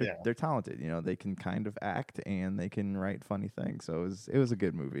they're talented. They can kind of act and they can write funny things. So it was a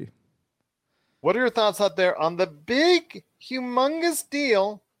good movie. What are your thoughts out there on the big, humongous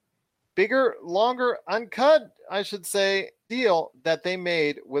deal? Bigger, longer, uncut, I should say, deal that they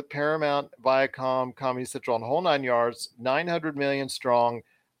made with Paramount, Viacom, Comedy Central, and whole 9 yards, 900 million strong,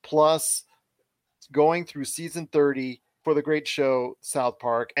 plus going through season 30 for the great show South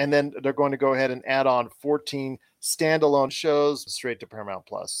Park. And then they're going to go ahead and add on 14 standalone shows straight to Paramount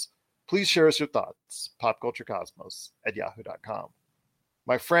Plus. Please share us your thoughts. popculturecosmos@yahoo.com.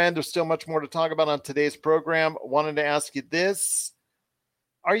 My friend, there's still much more to talk about on today's program. Wanted to ask you this.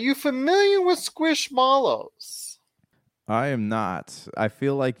 Are you familiar with Squishmallows? I am not. I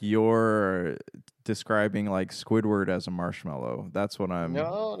feel like you're describing like Squidward as a marshmallow. That's what I'm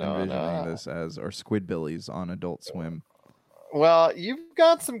envisioning this as, or Squidbillies on Adult Swim. Well, you've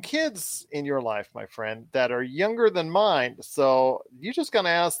got some kids in your life, my friend, that are younger than mine. So you're just going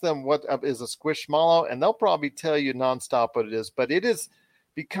to ask them what is a Squishmallow, and they'll probably tell you nonstop what it is. But it is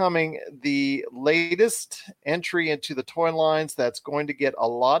becoming the latest entry into the toy lines that's going to get a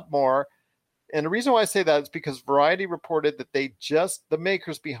lot more. And the reason why I say that is because Variety reported that the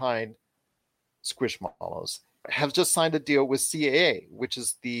makers behind Squishmallows have just signed a deal with CAA, which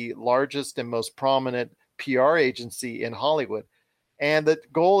is the largest and most prominent PR agency in Hollywood. And the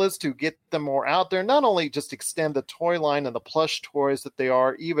goal is to get them more out there, not only just extend the toy line and the plush toys that they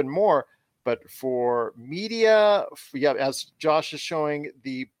are even more, but for media, as Josh is showing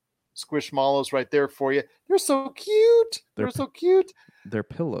the Squishmallows right there for you. They're so cute. They're so cute. They're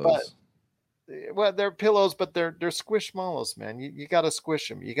pillows. They're pillows, but they're Squishmallows, man. You got to squish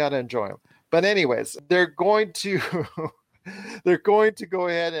them. You got to enjoy them. But anyways, they're going to go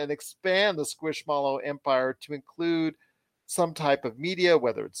ahead and expand the Squishmallow empire to include some type of media,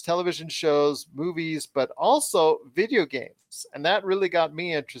 whether it's television shows, movies, but also video games. And that really got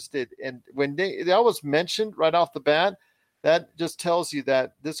me interested. And when that was mentioned right off the bat, that just tells you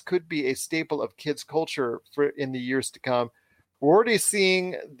that this could be a staple of kids' culture in the years to come. We're already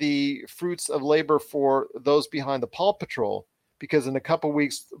seeing the fruits of labor for those behind the Paw Patrol, because in a couple of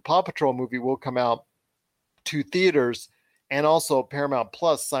weeks, the Paw Patrol movie will come out to theaters and also Paramount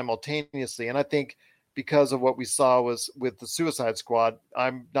Plus simultaneously. And I think because of what we saw was with the Suicide Squad.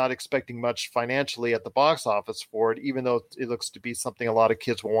 I'm not expecting much financially at the box office for it, even though it looks to be something a lot of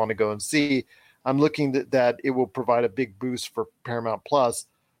kids will want to go and see. I'm looking that it will provide a big boost for Paramount Plus.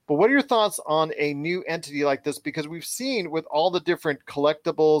 But what are your thoughts on a new entity like this? Because we've seen with all the different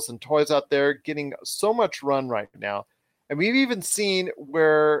collectibles and toys out there getting so much run right now. And we've even seen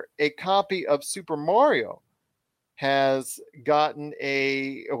where a copy of Super Mario has gotten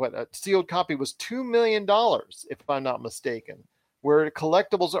a sealed copy was $2 million, if I'm not mistaken, where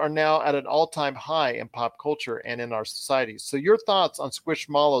collectibles are now at an all-time high in pop culture and in our society. So your thoughts on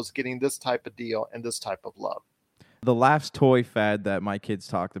Squishmallows getting this type of deal and this type of love? The last toy fad that my kids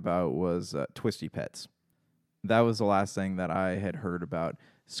talked about was Twisty Pets. That was the last thing that I had heard about.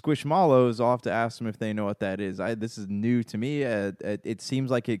 Squishmallows, I'll have to ask them if they know what that is. This is new to me. It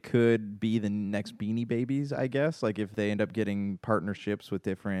seems like it could be the next Beanie Babies, I guess, like if they end up getting partnerships with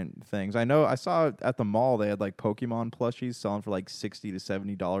different things. I know I saw at the mall they had like Pokemon plushies selling for like $60 to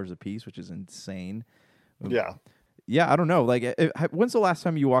 $70 a piece, which is insane. Yeah. Yeah, I don't know. Like, when's the last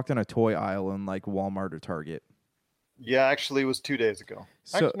time you walked on a toy aisle in like Walmart or Target? Yeah, actually, it was 2 days ago.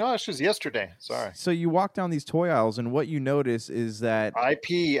 Actually, it was yesterday. Sorry. So you walk down these toy aisles, and what you notice is that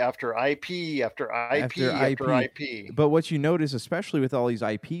IP after IP after IP after IP. But what you notice, especially with all these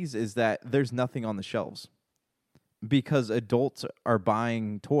IPs, is that there's nothing on the shelves because adults are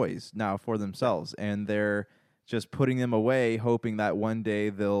buying toys now for themselves, and they're just putting them away, hoping that one day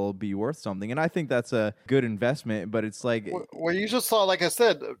they'll be worth something. And I think that's a good investment, but it's like... Well, you just saw, like I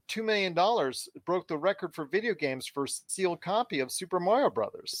said, $2 million broke the record for video games for sealed copy of Super Mario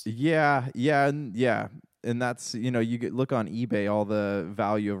Brothers. Yeah. And that's, you look on eBay, all the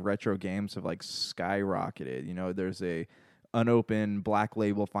value of retro games have like skyrocketed. There's a unopened black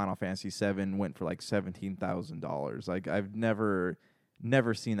label Final Fantasy VII went for like $17,000. Like I've never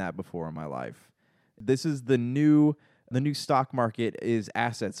seen that before in my life. This is the new stock market is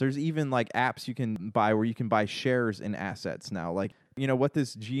assets. There's even like apps you can buy where you can buy shares in assets now. Like, what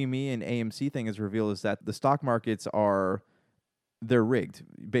this GME and AMC thing has revealed is that the stock markets they're rigged,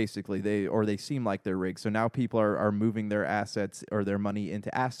 basically. They seem like they're rigged. So now people are moving their assets or their money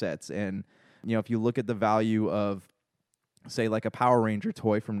into assets. And, if you look at the value of, say, like a Power Ranger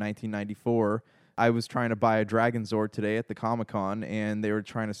toy from 1994, I was trying to buy a Dragon Zord today at the Comic-Con, and they were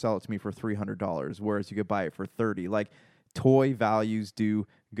trying to sell it to me for $300, whereas you could buy it for $30. Like, toy values do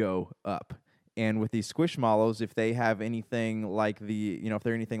go up. And with these Squishmallows, if they have anything like if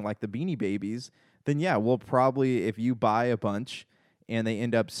they're anything like the Beanie Babies, then yeah, we'll probably, if you buy a bunch and they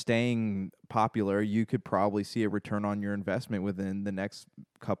end up staying popular, you could probably see a return on your investment within the next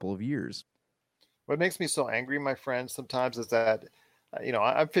couple of years. What makes me so angry, my friends, sometimes is that,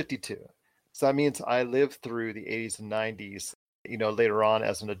 I'm 52. So that means I lived through the 80s and 90s, later on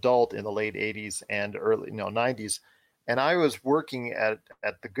as an adult in the late 80s and early 90s. And I was working at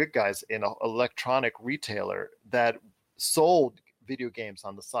the Good Guys in an electronic retailer that sold video games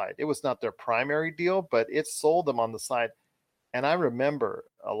on the side. It was not their primary deal, but it sold them on the side. And I remember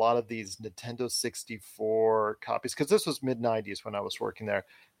a lot of these Nintendo 64 copies, because this was mid-90s when I was working there.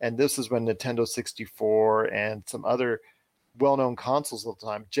 And this is when Nintendo 64 and some other well-known consoles at the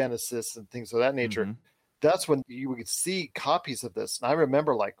time, Genesis and things of that nature. Mm-hmm. That's when you would see copies of this. And I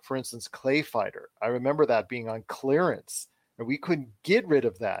remember, like, for instance, Clay Fighter. I remember that being on clearance, and we couldn't get rid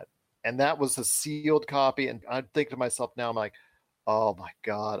of that. And that was a sealed copy. And I think to myself now, I'm like, oh my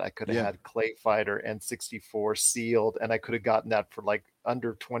God, I could have had Clay Fighter N64 sealed, and I could have gotten that for like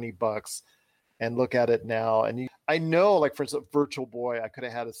under $20. And look at it now. And I know, like, for instance, Virtual Boy, I could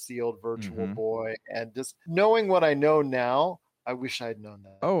have had a sealed Virtual Boy. And just knowing what I know now, I wish I had known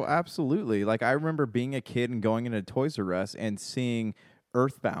that. Oh, absolutely. Like, I remember being a kid and going into Toys R Us and seeing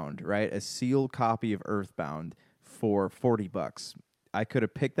Earthbound, right? A sealed copy of Earthbound for $40. I could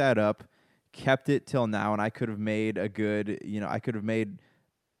have picked that up, kept it till now, and I could have made a good, I could have made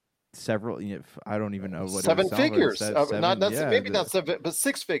several, I don't even know what seven it was figures. Seven, maybe not seven, but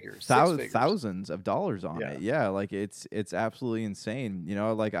six figures. Thousands of dollars on it. Yeah, like it's absolutely insane.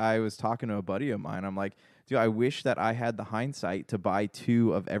 Like I was talking to a buddy of mine. I'm like, dude, I wish that I had the hindsight to buy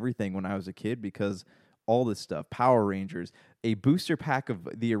 2 of everything when I was a kid, because all this stuff, Power Rangers, a booster pack of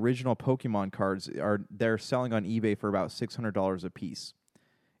the original Pokemon cards they're selling on eBay for about $600 a piece.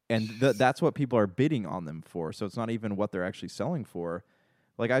 And that's what people are bidding on them for. So it's not even what they're actually selling for.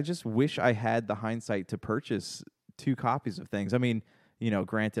 Like, I just wish I had the hindsight to purchase 2 copies of things. I mean,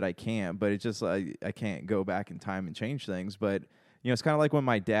 granted I can't, but it's just I can't go back in time and change things. But, it's kind of like when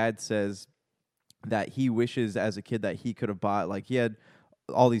my dad says that he wishes as a kid that he could have bought, like, he had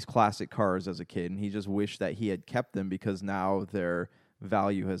all these classic cars as a kid, and he just wished that he had kept them because now they're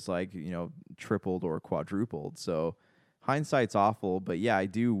value has like, tripled or quadrupled. So hindsight's awful, but yeah, I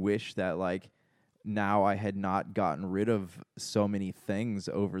do wish that like now I had not gotten rid of so many things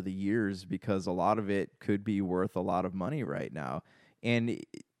over the years, because a lot of it could be worth a lot of money right now. And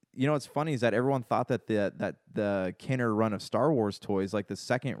what's funny is that everyone thought that the Kenner run of Star Wars toys, like the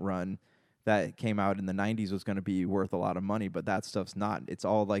second run that came out in the 90s, was going to be worth a lot of money, but that stuff's not. It's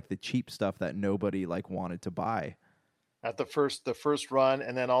all like the cheap stuff that nobody like wanted to buy at the first run,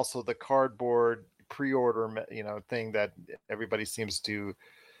 and then also the cardboard pre-order thing that everybody seems to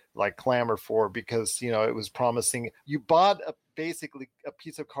like clamor for, because it was promising. You bought basically a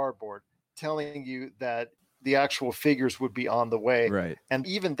piece of cardboard telling you that the actual figures would be on the way, right? And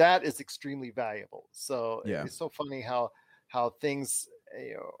even that is extremely valuable. So yeah, it's so funny how things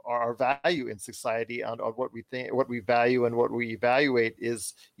our value in society on what we think, what we value, and what we evaluate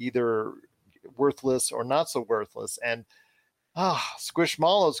is either worthless or not so worthless. And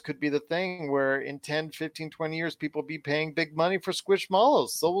Squishmallows could be the thing where in 10, 15, 20 years, people will be paying big money for Squishmallows.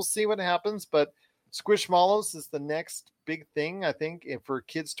 So we'll see what happens. But Squishmallows is the next big thing, I think, for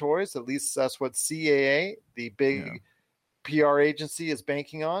kids' toys. At least that's what CAA, the big PR agency, is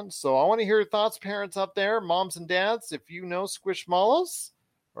banking on. So I want to hear your thoughts, parents out there, moms and dads. If you know Squishmallows,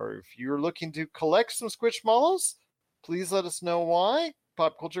 or if you're looking to collect some Squishmallows, please let us know why.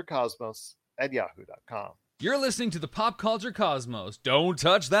 popculturecosmos@yahoo.com. You're listening to the Pop Culture Cosmos. Don't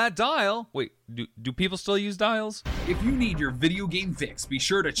touch that dial. Wait, do people still use dials? If you need your video game fix, be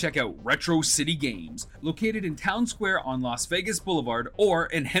sure to check out Retro City Games. Located in Town Square on Las Vegas Boulevard or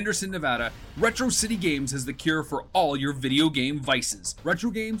in Henderson, Nevada, Retro City Games has the cure for all your video game vices.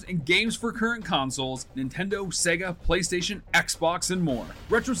 Retro games and games for current consoles, Nintendo, Sega, PlayStation, Xbox, and more.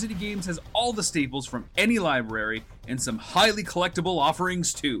 Retro City Games has all the staples from any library and some highly collectible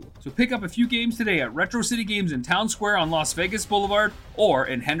offerings too. So pick up a few games today at Retro City Games in Town Square on Las Vegas Boulevard or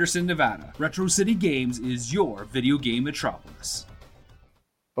in Henderson, Nevada. Retro City Games is your video game metropolis.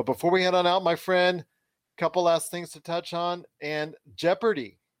 But before we head on out, my friend, a couple last things to touch on. And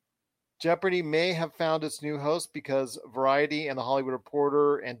Jeopardy! Jeopardy may have found its new host, because Variety and The Hollywood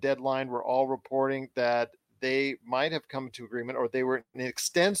Reporter and Deadline were all reporting that they might have come to agreement, or they were in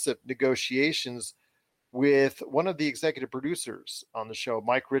extensive negotiations with one of the executive producers on the show,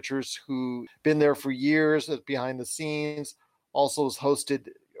 Mike Richards, who been there for years behind the scenes, also has hosted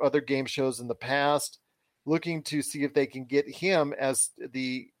other game shows in the past, looking to see if they can get him as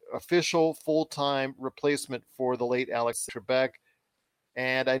the official full-time replacement for the late Alex Trebek.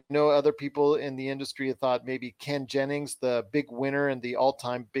 And I know other people in the industry have thought maybe Ken Jennings, the big winner and the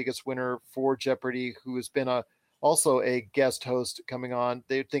all-time biggest winner for Jeopardy, who has been also a guest host coming on,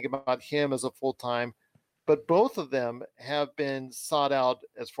 they think about him as a full-time. But both of them have been sought out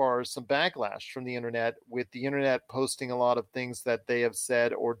as far as some backlash from the internet, with the internet posting a lot of things that they have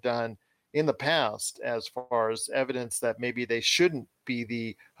said or done in the past as far as evidence that maybe they shouldn't be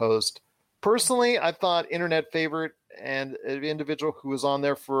the host. Personally, I thought internet favorite and an individual who was on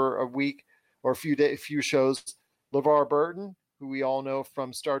there for a week or a few shows, LeVar Burton, who we all know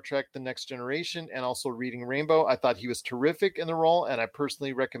from Star Trek The Next Generation and also Reading Rainbow. I thought he was terrific in the role, and I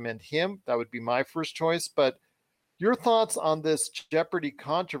personally recommend him. That would be my first choice. But your thoughts on this Jeopardy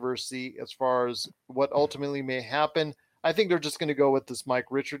controversy as far as what ultimately may happen? I think they're just going to go with this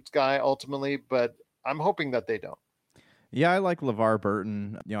Mike Richards guy ultimately, but I'm hoping that they don't. Yeah, I like LeVar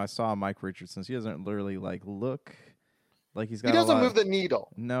Burton. I saw Mike Richards, since he doesn't literally look like he's got. He doesn't move the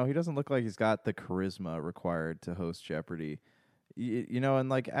needle. No, he doesn't look like he's got the charisma required to host Jeopardy.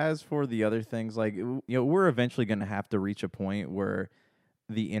 And as for the other things, we're eventually going to have to reach a point where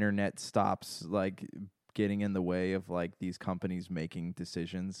the internet stops getting in the way of these companies making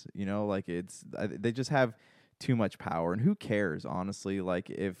decisions. They just have too much power, and who cares, honestly?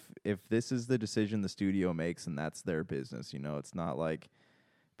 If this is the decision the studio makes, and that's their business, it's not like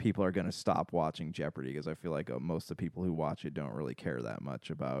people are going to stop watching Jeopardy, because I feel like most of the people who watch it don't really care that much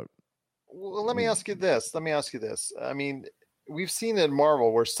about. Well, let me ask you this. I mean, we've seen it in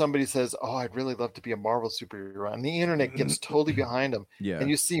Marvel where somebody says, "Oh, I'd really love to be a Marvel superhero," and the internet gets totally behind them. Yeah. And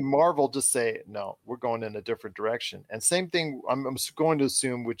you see Marvel just say, "No, we're going in a different direction." And same thing, I'm going to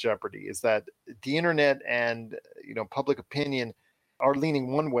assume with Jeopardy, is that the internet and public opinion are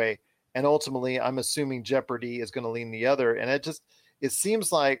leaning one way, and ultimately, I'm assuming Jeopardy is going to lean the other. And it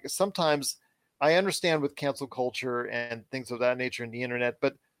seems like sometimes, I understand with cancel culture and things of that nature in the internet,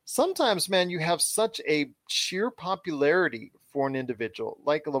 but sometimes, man, you have such a sheer popularity for an individual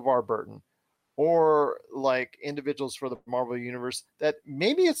like LeVar Burton, or like individuals for the Marvel Universe, that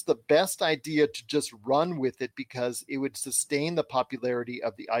maybe it's the best idea to just run with it because it would sustain the popularity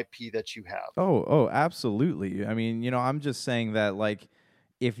of the IP that you have. Oh, absolutely. I mean, I'm just saying that, like,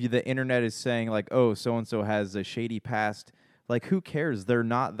 if the internet is saying, like, oh, so-and-so has a shady past, like, who cares? They're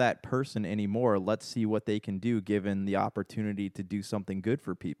not that person anymore. Let's see what they can do given the opportunity to do something good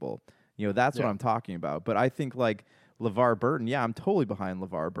for people. That's what I'm talking about. But I think, like, LeVar Burton, yeah, I'm totally behind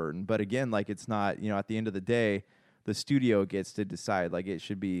LeVar Burton. But again, like, it's not, at the end of the day, the studio gets to decide. Like, it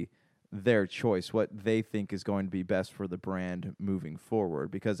should be their choice, what they think is going to be best for the brand moving forward.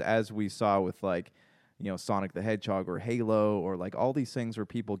 Because as we saw with, like, Sonic the Hedgehog or Halo or like all these things where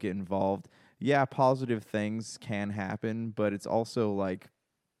people get involved, yeah, positive things can happen, but it's also like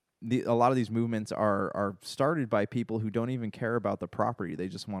a lot of these movements are started by people who don't even care about the property. They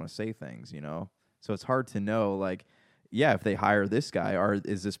just want to say things, So it's hard to know, like, yeah, if they hire this guy,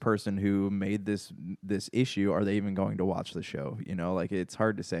 is this person who made this issue, are they even going to watch the show? Like, it's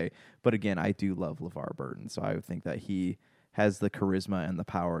hard to say. But again, I do love LeVar Burton, so I would think that he has the charisma and the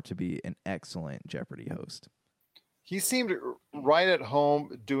power to be an excellent Jeopardy host. He seemed right at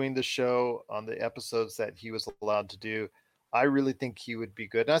home doing the show on the episodes that he was allowed to do. I really think he would be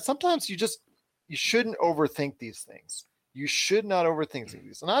good. Now, sometimes you shouldn't overthink these things. You should not overthink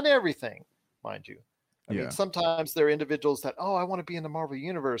these. Not everything, mind you. I mean, sometimes there are individuals that, I want to be in the Marvel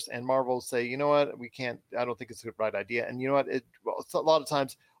Universe, and Marvel say, you know what, we can't, I don't think it's the right idea. And you know what, a lot of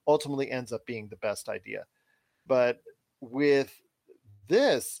times ultimately ends up being the best idea. But with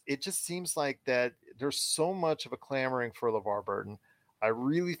this, it just seems like that there's so much of a clamoring for LeVar Burton. I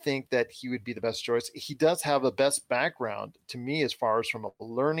really think that he would be the best choice. He does have the best background to me as far as from a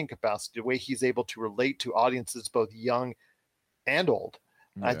learning capacity, the way he's able to relate to audiences, both young and old.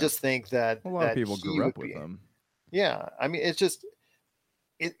 Yeah. I just think that a lot of people grew up with him. Yeah. I mean, it's just,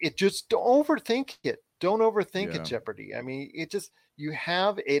 it just don't overthink it. Don't overthink it, Jeopardy. I mean, you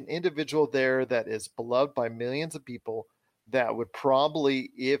have an individual there that is beloved by millions of people that would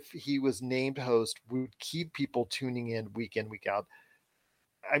probably, if he was named host, would keep people tuning in, week out.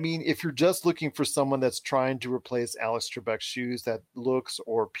 I mean, if you're just looking for someone that's trying to replace Alex Trebek's shoes, that looks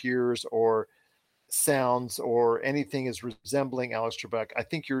or appears or sounds or anything is resembling Alex Trebek, I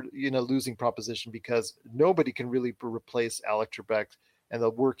think you're in a losing proposition, because nobody can really replace Alex Trebek and the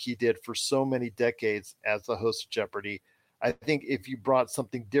work he did for so many decades as the host of Jeopardy. I think if you brought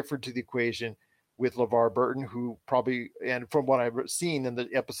something different to the equation with LeVar Burton, who probably, and from what I've seen in the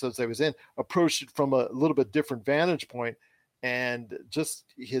episodes I was in, approached it from a little bit different vantage point, and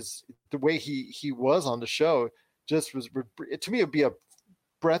just the way he was on the show just was, to me, it would be a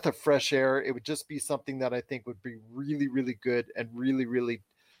breath of fresh air. It would just be something that I think would be really, really good and really, really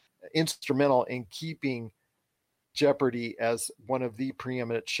instrumental in keeping Jeopardy as one of the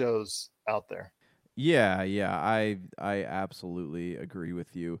preeminent shows out there. Yeah, I absolutely agree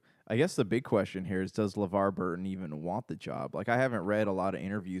with you. I guess the big question here is, does LeVar Burton even want the job? Like, I haven't read a lot of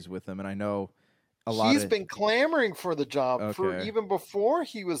interviews with him, and I know he's been clamoring for the job for even before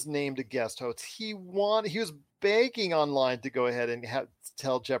he was named a guest host. He was begging online to go ahead and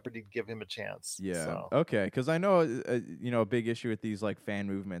tell Jeopardy to give him a chance. Yeah. So. Okay. Because I know, a big issue with these like fan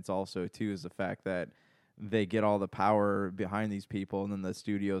movements also too is the fact that they get all the power behind these people, and then the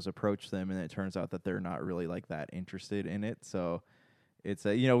studios approach them, and it turns out that they're not really like that interested in it. So it's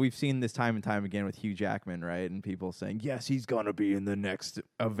we've seen this time and time again with Hugh Jackman, right? And people saying, yes, he's gonna be in the next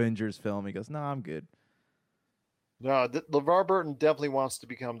Avengers film. He goes, no, I'm good. No, LeVar Burton definitely wants to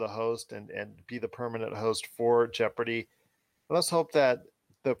become the host and be the permanent host for Jeopardy. Let's hope that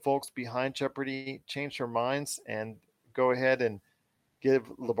the folks behind Jeopardy change their minds and go ahead and give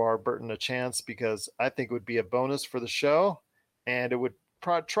LeVar Burton a chance, because I think it would be a bonus for the show, and it would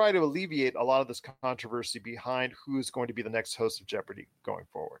try to alleviate a lot of this controversy behind who's going to be the next host of Jeopardy going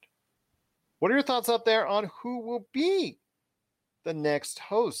forward. What are your thoughts out there on who will be the next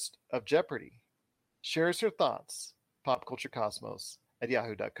host of Jeopardy? Share us your thoughts,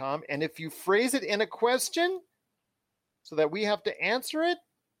 popculturecosmos@yahoo.com. And if you phrase it in a question so that we have to answer it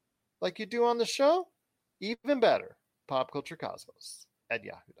like you do on the show, even better,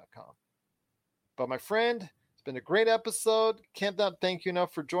 popculturecosmos@yahoo.com. But my friend, it's been a great episode. Cannot thank you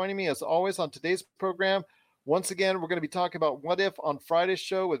enough for joining me as always on today's program. Once again, we're going to be talking about What If on Friday's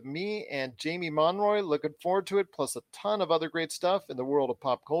show with me and Jamie Monroy. Looking forward to it, plus a ton of other great stuff in the world of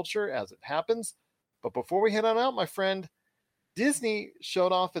pop culture as it happens. But before we head on out, my friend, Disney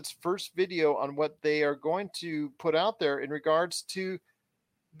showed off its first video on what they are going to put out there in regards to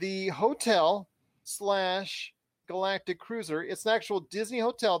the hotel/Galactic Cruiser. It's an actual Disney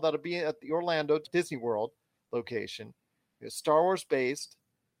hotel that'll be at the Orlando Disney World location. It's Star Wars based.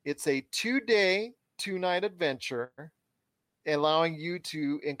 It's a 2-day, 2-night adventure, allowing you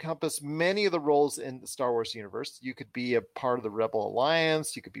to encompass many of the roles in the Star Wars universe. You could be a part of the Rebel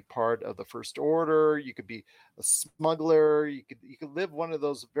Alliance. You could be part of the First Order. You could be a smuggler. You could live one of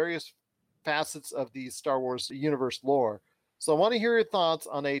those various facets of the Star Wars universe lore. So I want to hear your thoughts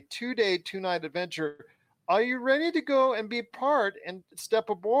on a 2-day, 2-night adventure. Are you ready to go and be part and step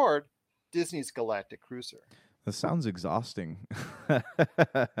aboard Disney's Galactic Cruiser? That sounds exhausting.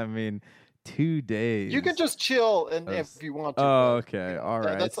 I mean, 2 days. You can just chill and if you want to. Oh, okay. All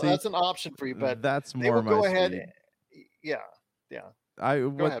right. That's an option for you, but that's more they will go my ahead. speed. Yeah.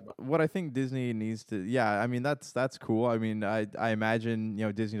 Go ahead. What I think Disney needs to, I mean that's cool. I mean I imagine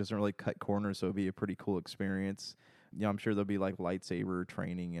Disney doesn't really cut corners, so it'd be a pretty cool experience. I'm sure there'll be like lightsaber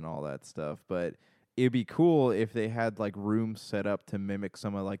training and all that stuff, but it'd be cool if they had like rooms set up to mimic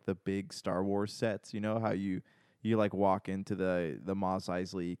some of like the big Star Wars sets. You know how you like walk into the Mos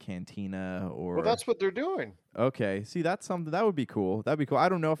Eisley Cantina or. Well, that's what they're doing. Okay, see that's something that would be cool. That'd be cool. I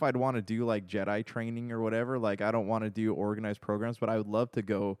don't know if I'd want to do like Jedi training or whatever. Like I don't want to do organized programs, but I would love to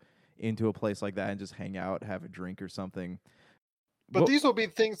go into a place like that and just hang out, have a drink or something. But these will be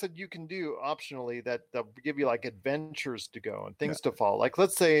things that you can do optionally that they'll give you like adventures to go and things to follow. Like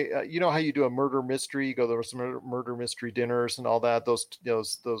let's say, you know how you do a murder mystery, you go to some murder mystery dinners and all that, those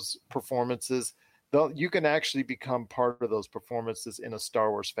performances. You can actually become part of those performances in a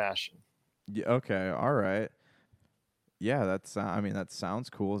Star Wars fashion. Yeah. Okay. All right. Yeah. That sounds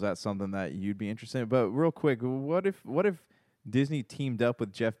cool. Is that something that you'd be interested in? But real quick, what if Disney teamed up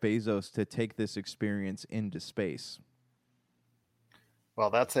with Jeff Bezos to take this experience into space? Well,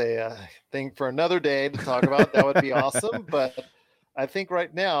 that's a thing for another day to talk about. That would be awesome. But I think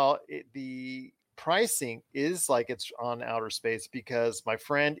right now the pricing is like it's on outer space because, my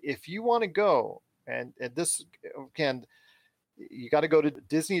friend, if you want to go, and this can, you got to go to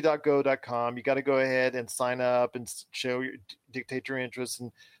disney.go.com. You got to go ahead and sign up and dictate your interests.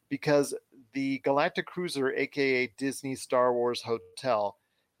 And because the Galactic Cruiser, aka Disney Star Wars Hotel,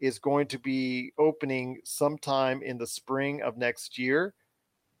 is going to be opening sometime in the spring of next year.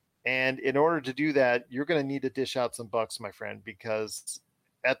 And in order to do that, you're going to need to dish out some bucks, my friend, because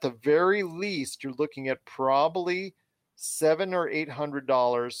at the very least, you're looking at probably $700 or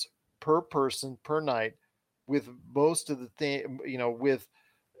 $800 per person per night, with most of the thing, with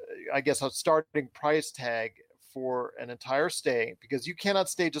I guess a starting price tag for an entire stay, because you cannot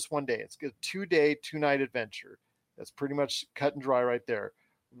stay just one day. It's a 2-day, 2-night adventure. That's pretty much cut and dry right there.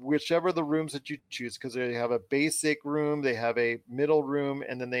 Whichever the rooms that you choose, because they have a basic room, they have a middle room,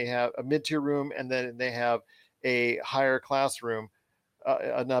 and then they have a mid-tier room, and then they have a higher class room,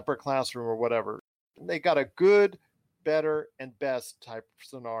 an upper class room or whatever. They got a good, better, and best type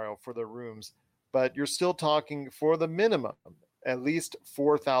scenario for the rooms, but you're still talking for the minimum, at least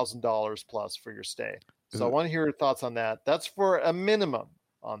 $4,000 plus for your stay. So I want to hear your thoughts on that. That's for a minimum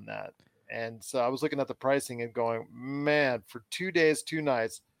on that. And so I was looking at the pricing and going, man, for 2 days, 2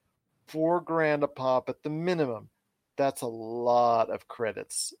 nights, $4,000 a pop at the minimum. That's a lot of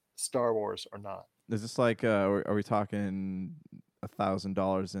credits, Star Wars or not. Is this like, are we talking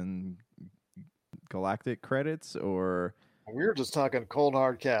 $1,000 in galactic credits, or? We were just talking cold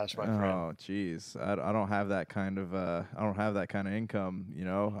hard cash, my friend. Oh, geez, I don't have that kind of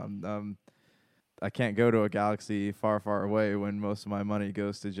income. I can't go to a galaxy far, far away when most of my money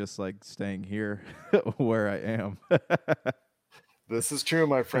goes to just like staying here where I am. This is true,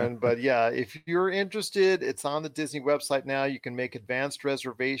 my friend. But yeah, if you're interested, it's on the Disney website now. You can make advanced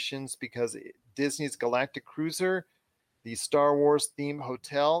reservations because Disney's Galactic Cruiser, the Star Wars themed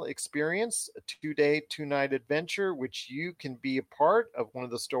hotel experience, a 2-day, 2-night adventure, which you can be a part of one of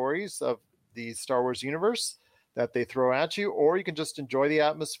the stories of the Star Wars universe that they throw at you, or you can just enjoy the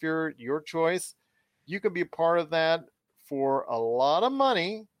atmosphere, your choice. You can be a part of that for a lot of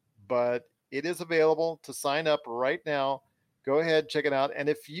money, but it is available to sign up right now. Go ahead, check it out. And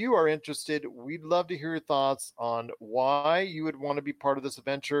if you are interested, we'd love to hear your thoughts on why you would want to be part of this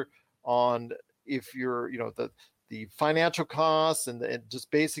adventure, on if you're, the financial costs and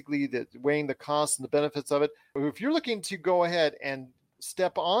just basically weighing the costs and the benefits of it. If you're looking to go ahead and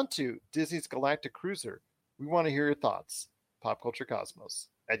step onto Disney's Galactic Cruiser, we want to hear your thoughts.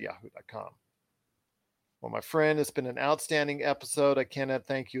 popculturecosmos@yahoo.com. Well, my friend, it's been an outstanding episode. I cannot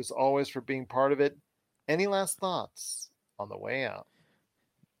thank you as always for being part of it. Any last thoughts on the way out?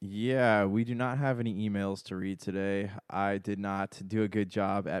 Yeah, we do not have any emails to read today. I did not do a good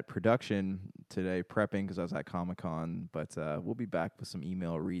job at production today, prepping because I was at Comic-Con, but we'll be back with some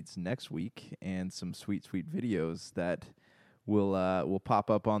email reads next week and some sweet, sweet videos that will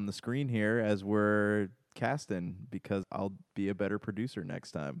pop up on the screen here as we're casting because I'll be a better producer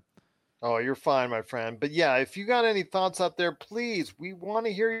next time. Oh, you're fine, my friend. But yeah, if you got any thoughts out there, please, we want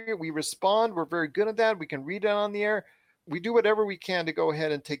to hear you. We respond. We're very good at that. We can read it on the air. We do whatever we can to go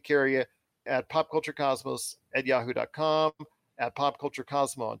ahead and take care of you at popculturecosmos@yahoo.com, at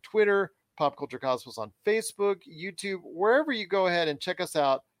popculturecosmo on Twitter, popculturecosmos on Facebook, YouTube, wherever you go ahead and check us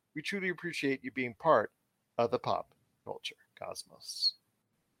out. We truly appreciate you being part of the Pop Culture Cosmos.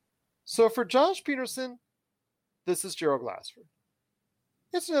 So for Josh Peterson, this is Gerald Glassford.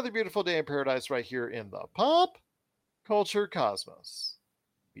 It's another beautiful day in paradise right here in the Pop Culture Cosmos.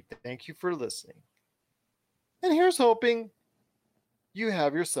 We thank you for listening. And here's hoping you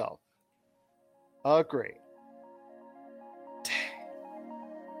have yourself a great day.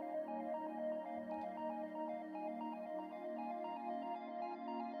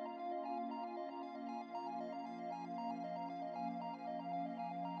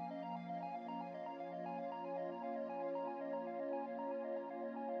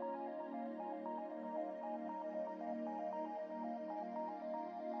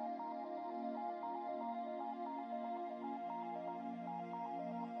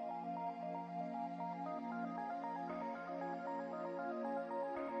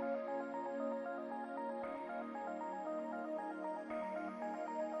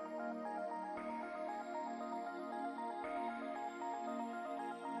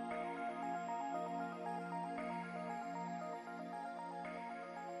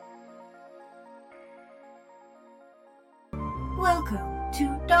 Welcome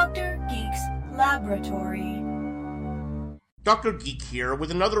to Dr. Geek's Laboratory. Dr. Geek here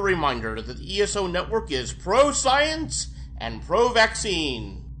with another reminder that the ESO Network is pro-science and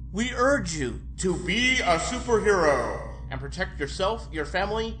pro-vaccine. We urge you to be a superhero and protect yourself, your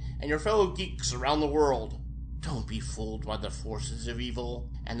family, and your fellow geeks around the world. Don't be fooled by the forces of evil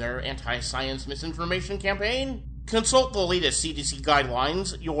and their anti-science misinformation campaign. Consult the latest CDC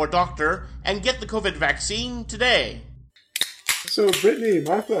guidelines, your doctor, and get the COVID vaccine today. So, Brittany,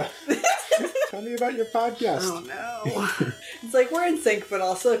 Martha, tell me about your podcast. Oh, no. It's like we're in sync, but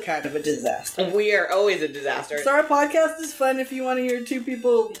also kind of a disaster. We are always a disaster. So our podcast is fun if you want to hear two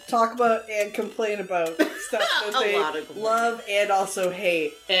people talk about and complain about stuff that they love and also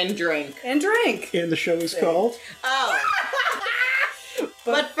hate. And drink. And drink. And the show is called? Oh.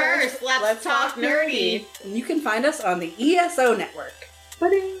 But first, let's talk nerdy. And you can find us on the ESO Network.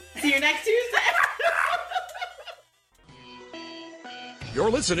 See you next Tuesday. You're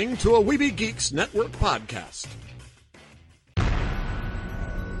listening to a Weeby Geeks Network podcast.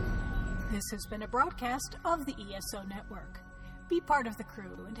 This has been a broadcast of the ESO Network. Be part of the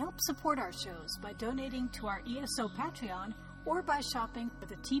crew and help support our shows by donating to our ESO Patreon or by shopping for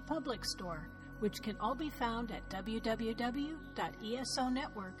the TeePublic store, which can all be found at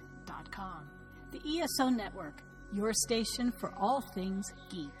www.esonetwork.com. The ESO Network, your station for all things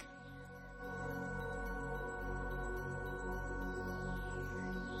geek.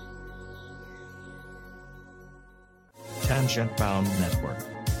 Tangent Bound Network.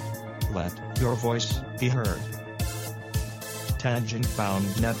 Let your voice be heard.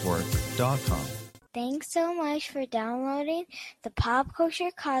 TangentBoundNetwork.com. Thanks so much for downloading the Pop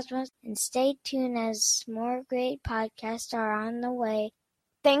Culture Cosmos, and stay tuned as more great podcasts are on the way.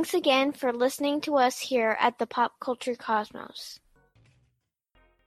 Thanks again for listening to us here at the Pop Culture Cosmos.